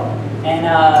out. And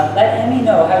let Emmy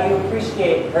know how you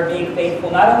appreciate her being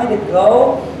faithful, not only to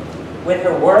go with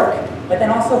her work, but then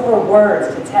also her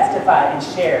words to testify and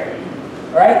share.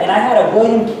 All right? And I had a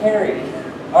William Carey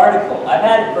article. I've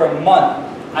had it for a month.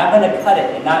 I'm going to cut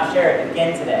it and not share it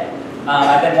again today.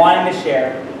 I've been wanting to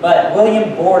share, but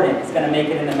William Borden is going to make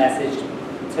it in the message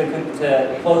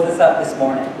to close this up this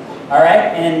morning. All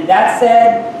right? And that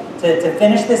said, to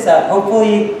finish this up,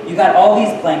 hopefully you got all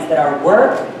these blanks that are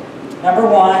work. Number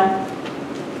one,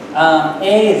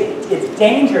 A is it's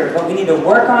danger, but we need to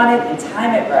work on it and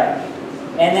time it right.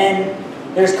 And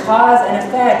then there's cause and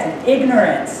effect, and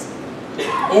ignorance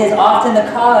is often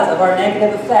the cause of our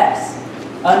negative effects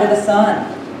under the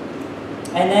sun.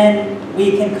 And then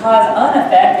we can cause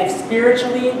uneffect if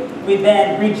spiritually we've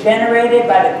been regenerated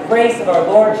by the grace of our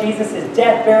Lord Jesus'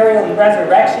 death, burial, and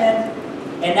resurrection.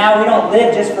 And now we don't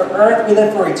live just for earth, we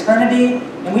live for eternity,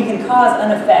 and we can cause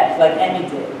uneffect like Emmy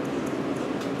did.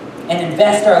 And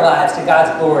invest our lives to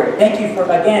God's glory. Thank you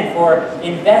again for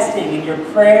investing in your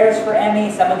prayers for Emmy.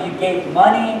 Some of you gave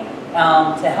money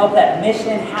to help that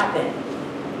mission happen.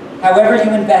 However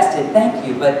you invested, thank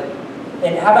you.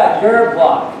 And how about your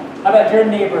block? How about your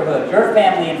neighborhood, your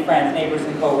family and friends, neighbors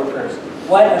and coworkers?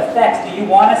 What effects do you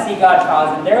want to see God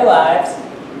cause in their lives?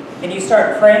 Can you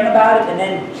start praying about it and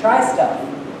then try stuff?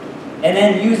 And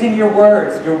then using your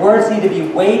words. Your words need to be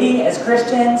weighty as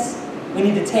Christians. We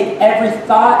need to take every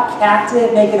thought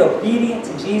captive, make it obedient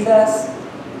to Jesus.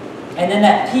 And then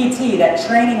that PT, that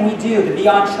training we do to be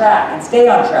on track and stay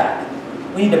on track.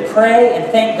 We need to pray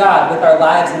and thank God with our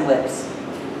lives and lips.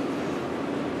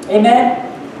 Amen?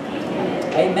 Amen.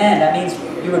 Amen. That means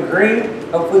you agree.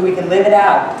 Hopefully we can live it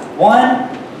out. 1,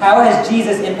 how has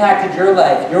Jesus impacted your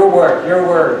life, your work, your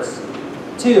words?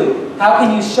 2, how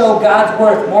can you show God's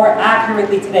worth more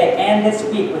accurately today and this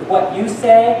week with what you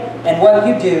say and what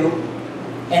you do?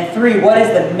 And 3, what is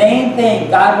the main thing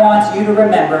God wants you to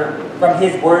remember from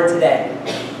His Word today?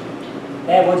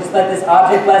 Okay, we'll just let this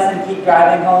object lesson keep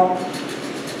driving home.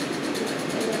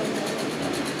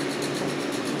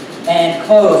 And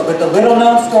close with the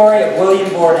little-known story of William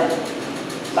Borden.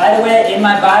 By the way, in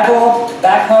my Bible,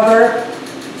 back cover,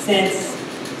 since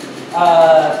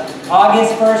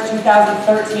August 1st,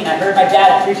 2013, I heard my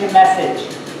dad preach a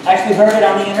message. I actually heard it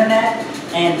on the internet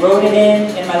and wrote it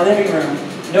in my living room.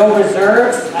 No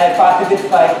reserves, I have fought the good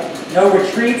fight. No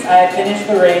retreats, I have finished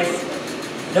the race.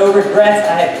 No regrets,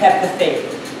 I have kept the faith.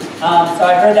 So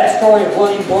I heard that story of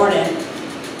William Borden.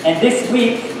 And this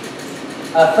week,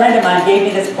 a friend of mine gave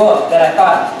me this book that I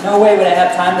thought, no way would I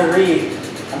have time to read.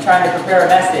 I'm trying to prepare a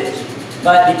message.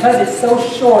 But because it's so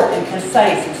short and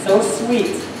concise and so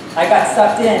sweet, I got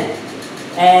sucked in.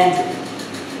 And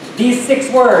these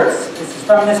 6 words, this is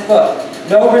from this book,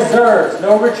 no reserves,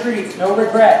 no retreats, no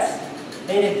regrets,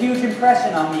 made a huge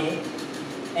impression on me.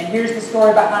 And here's the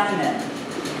story behind them.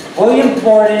 William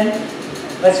Borden,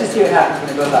 let's just see what happens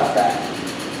when it goes off track.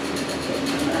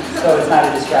 So it's not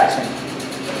a distraction.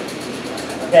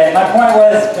 Okay, my point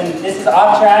was, when this is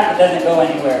off track, it doesn't go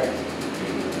anywhere.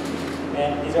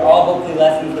 Okay, these are all hopefully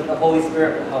lessons that the Holy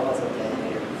Spirit will help us with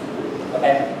later.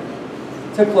 Okay,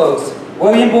 to close.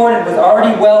 William Borden was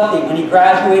already wealthy when he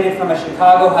graduated from a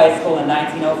Chicago high school in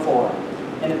 1904.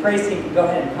 And the praise team can go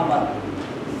ahead and come up.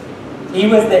 He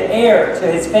was the heir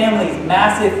to his family's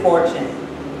massive fortune.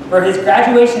 For his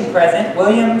graduation present,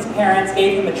 William's parents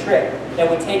gave him a trip that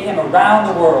would take him around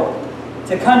the world,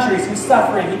 to countries whose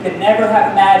suffering he could never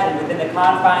have imagined within the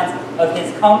confines of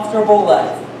his comfortable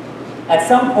life. At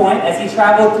some point, as he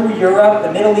traveled through Europe,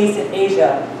 the Middle East, and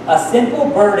Asia, a simple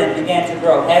burden began to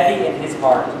grow heavy in his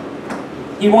heart.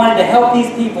 He wanted to help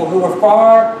these people who were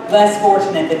far less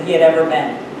fortunate than he had ever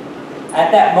been.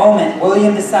 At that moment,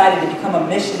 William decided to become a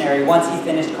missionary once he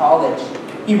finished college.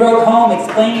 He wrote home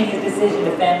explaining his decision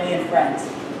to family and friends.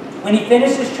 When he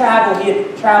finished his travels,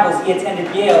 he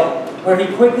attended Yale, where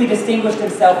he quickly distinguished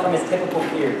himself from his typical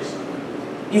peers.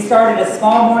 He started a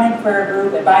small morning prayer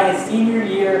group, and by his senior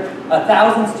year,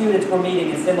 1,000 students were meeting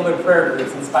in similar prayer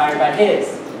groups inspired by his.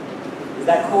 Is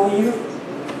that cool, youth?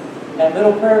 That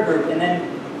little prayer group, and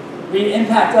then we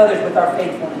impact others with our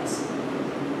faithfulness.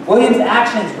 William's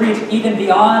actions reached even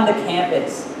beyond the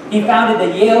campus. He founded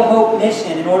the Yale Hope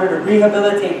Mission in order to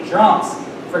rehabilitate drunks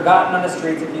forgotten on the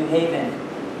streets of New Haven.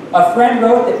 A friend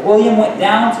wrote that William went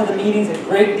down to the meetings a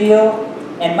great deal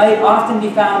and might often be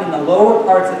found in the lower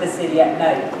parts of the city at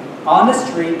night, on the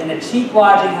street, in a cheap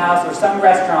lodging house or some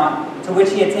restaurant to which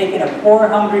he had taken a poor,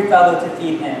 hungry fellow to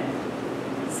feed him,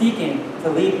 seeking to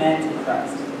lead men to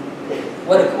Christ.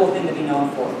 What a cool thing to be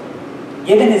known for.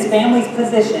 Given his family's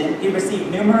position, he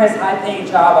received numerous high-paying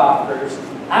job offers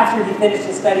after he finished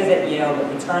his studies at Yale,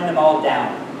 but he turned them all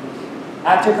down.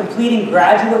 After completing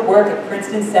graduate work at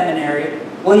Princeton Seminary,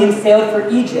 William sailed for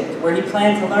Egypt, where he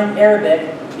planned to learn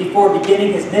Arabic before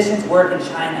beginning his missions work in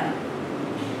China.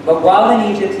 But while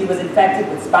in Egypt, he was infected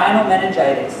with spinal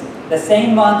meningitis. The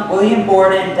same month, William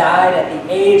Borden died at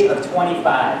the age of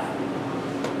 25.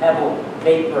 Pebble,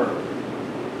 vapor.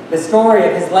 The story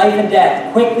of his life and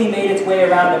death quickly made its way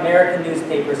around American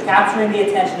newspapers, capturing the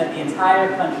attention of the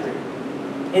entire country.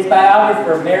 His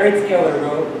biographer, Mary Taylor,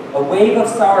 wrote, "A wave of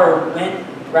sorrow went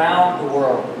round the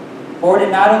world.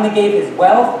 Borden not only gave his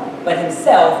wealth, but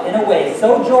himself in a way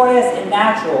so joyous and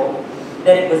natural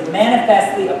that it was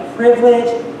manifestly a privilege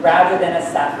rather than a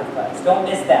sacrifice." Don't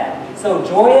miss that. So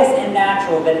joyous and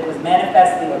natural that it was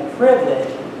manifestly a privilege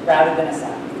rather than a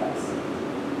sacrifice.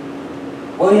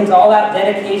 William's all-out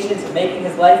dedication to making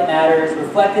his life matter is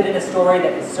reflected in a story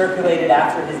that was circulated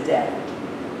after his death.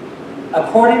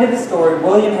 According to the story,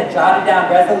 William had jotted down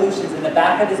resolutions in the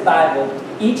back of his Bible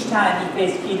each time he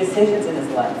faced key decisions in his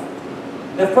life.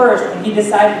 The first, when he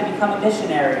decided to become a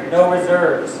missionary, no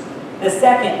reserves. The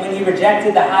second, when he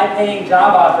rejected the high-paying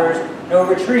job offers, no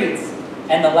retreats.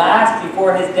 And the last,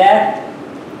 before his death,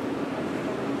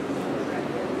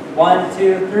 1,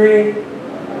 2, 3,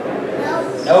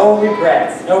 no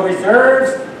regrets. No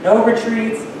reserves, no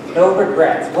retreats, no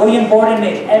regrets. William Borden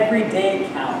made every day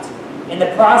count. In the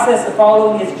process of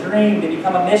following his dream to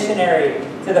become a missionary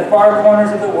to the far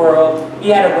corners of the world, he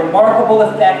had a remarkable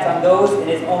effect on those in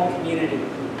his own community.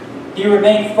 He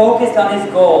remained focused on his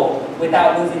goal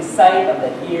without losing sight of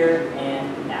the here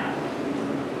and now.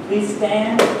 Please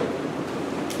stand.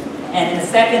 And in a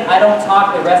second, I don't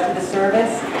talk the rest of the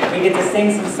service. We get to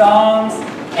sing some songs,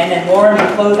 and then Lauren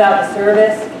will close out the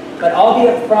service. But I'll be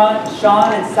up front.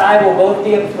 Sean and Cy will both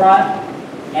be up front.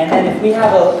 And then if we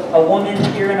have a woman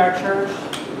here in our church,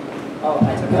 oh,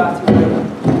 I took it off too early.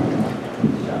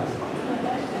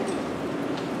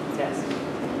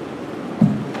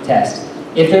 Test.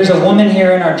 If there's a woman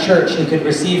here in our church who could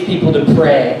receive people to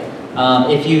pray,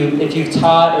 if you've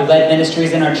taught or led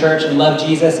ministries in our church and love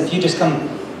Jesus, if you just come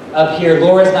up here.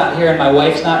 Laura's not here and my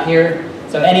wife's not here.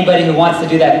 So anybody who wants to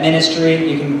do that ministry,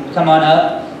 you can come on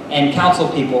up and counsel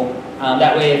people.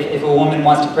 That way, if a woman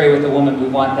wants to pray with a woman, we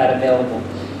want that available.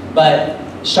 But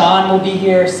Sean will be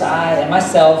here, Cy, and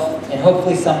myself, and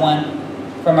hopefully someone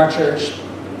from our church.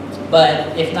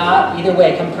 But if not, either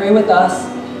way, come pray with us.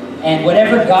 And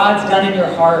whatever God's done in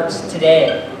your hearts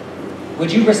today,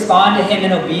 would you respond to Him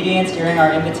in obedience during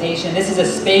our invitation? This is a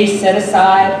space set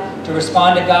aside to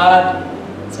respond to God.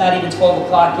 It's not even 12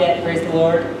 o'clock yet, praise the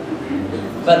Lord.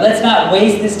 But let's not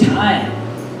waste this time.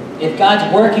 If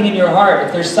God's working in your heart,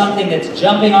 if there's something that's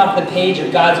jumping off the page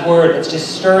of God's Word that's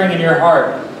just stirring in your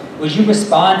heart, would you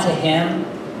respond to Him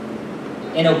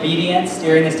in obedience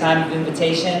during this time of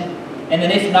invitation? And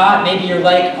then if not, maybe you're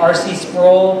like R.C.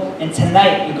 Sproul, and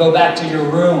tonight you go back to your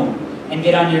room and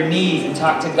get on your knees and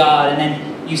talk to God, and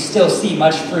then you still see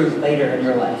much fruit later in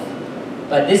your life.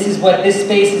 But this is what this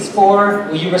space is for.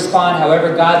 Will you respond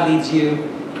however God leads you?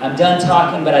 I'm done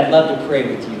talking, but I'd love to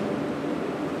pray with you.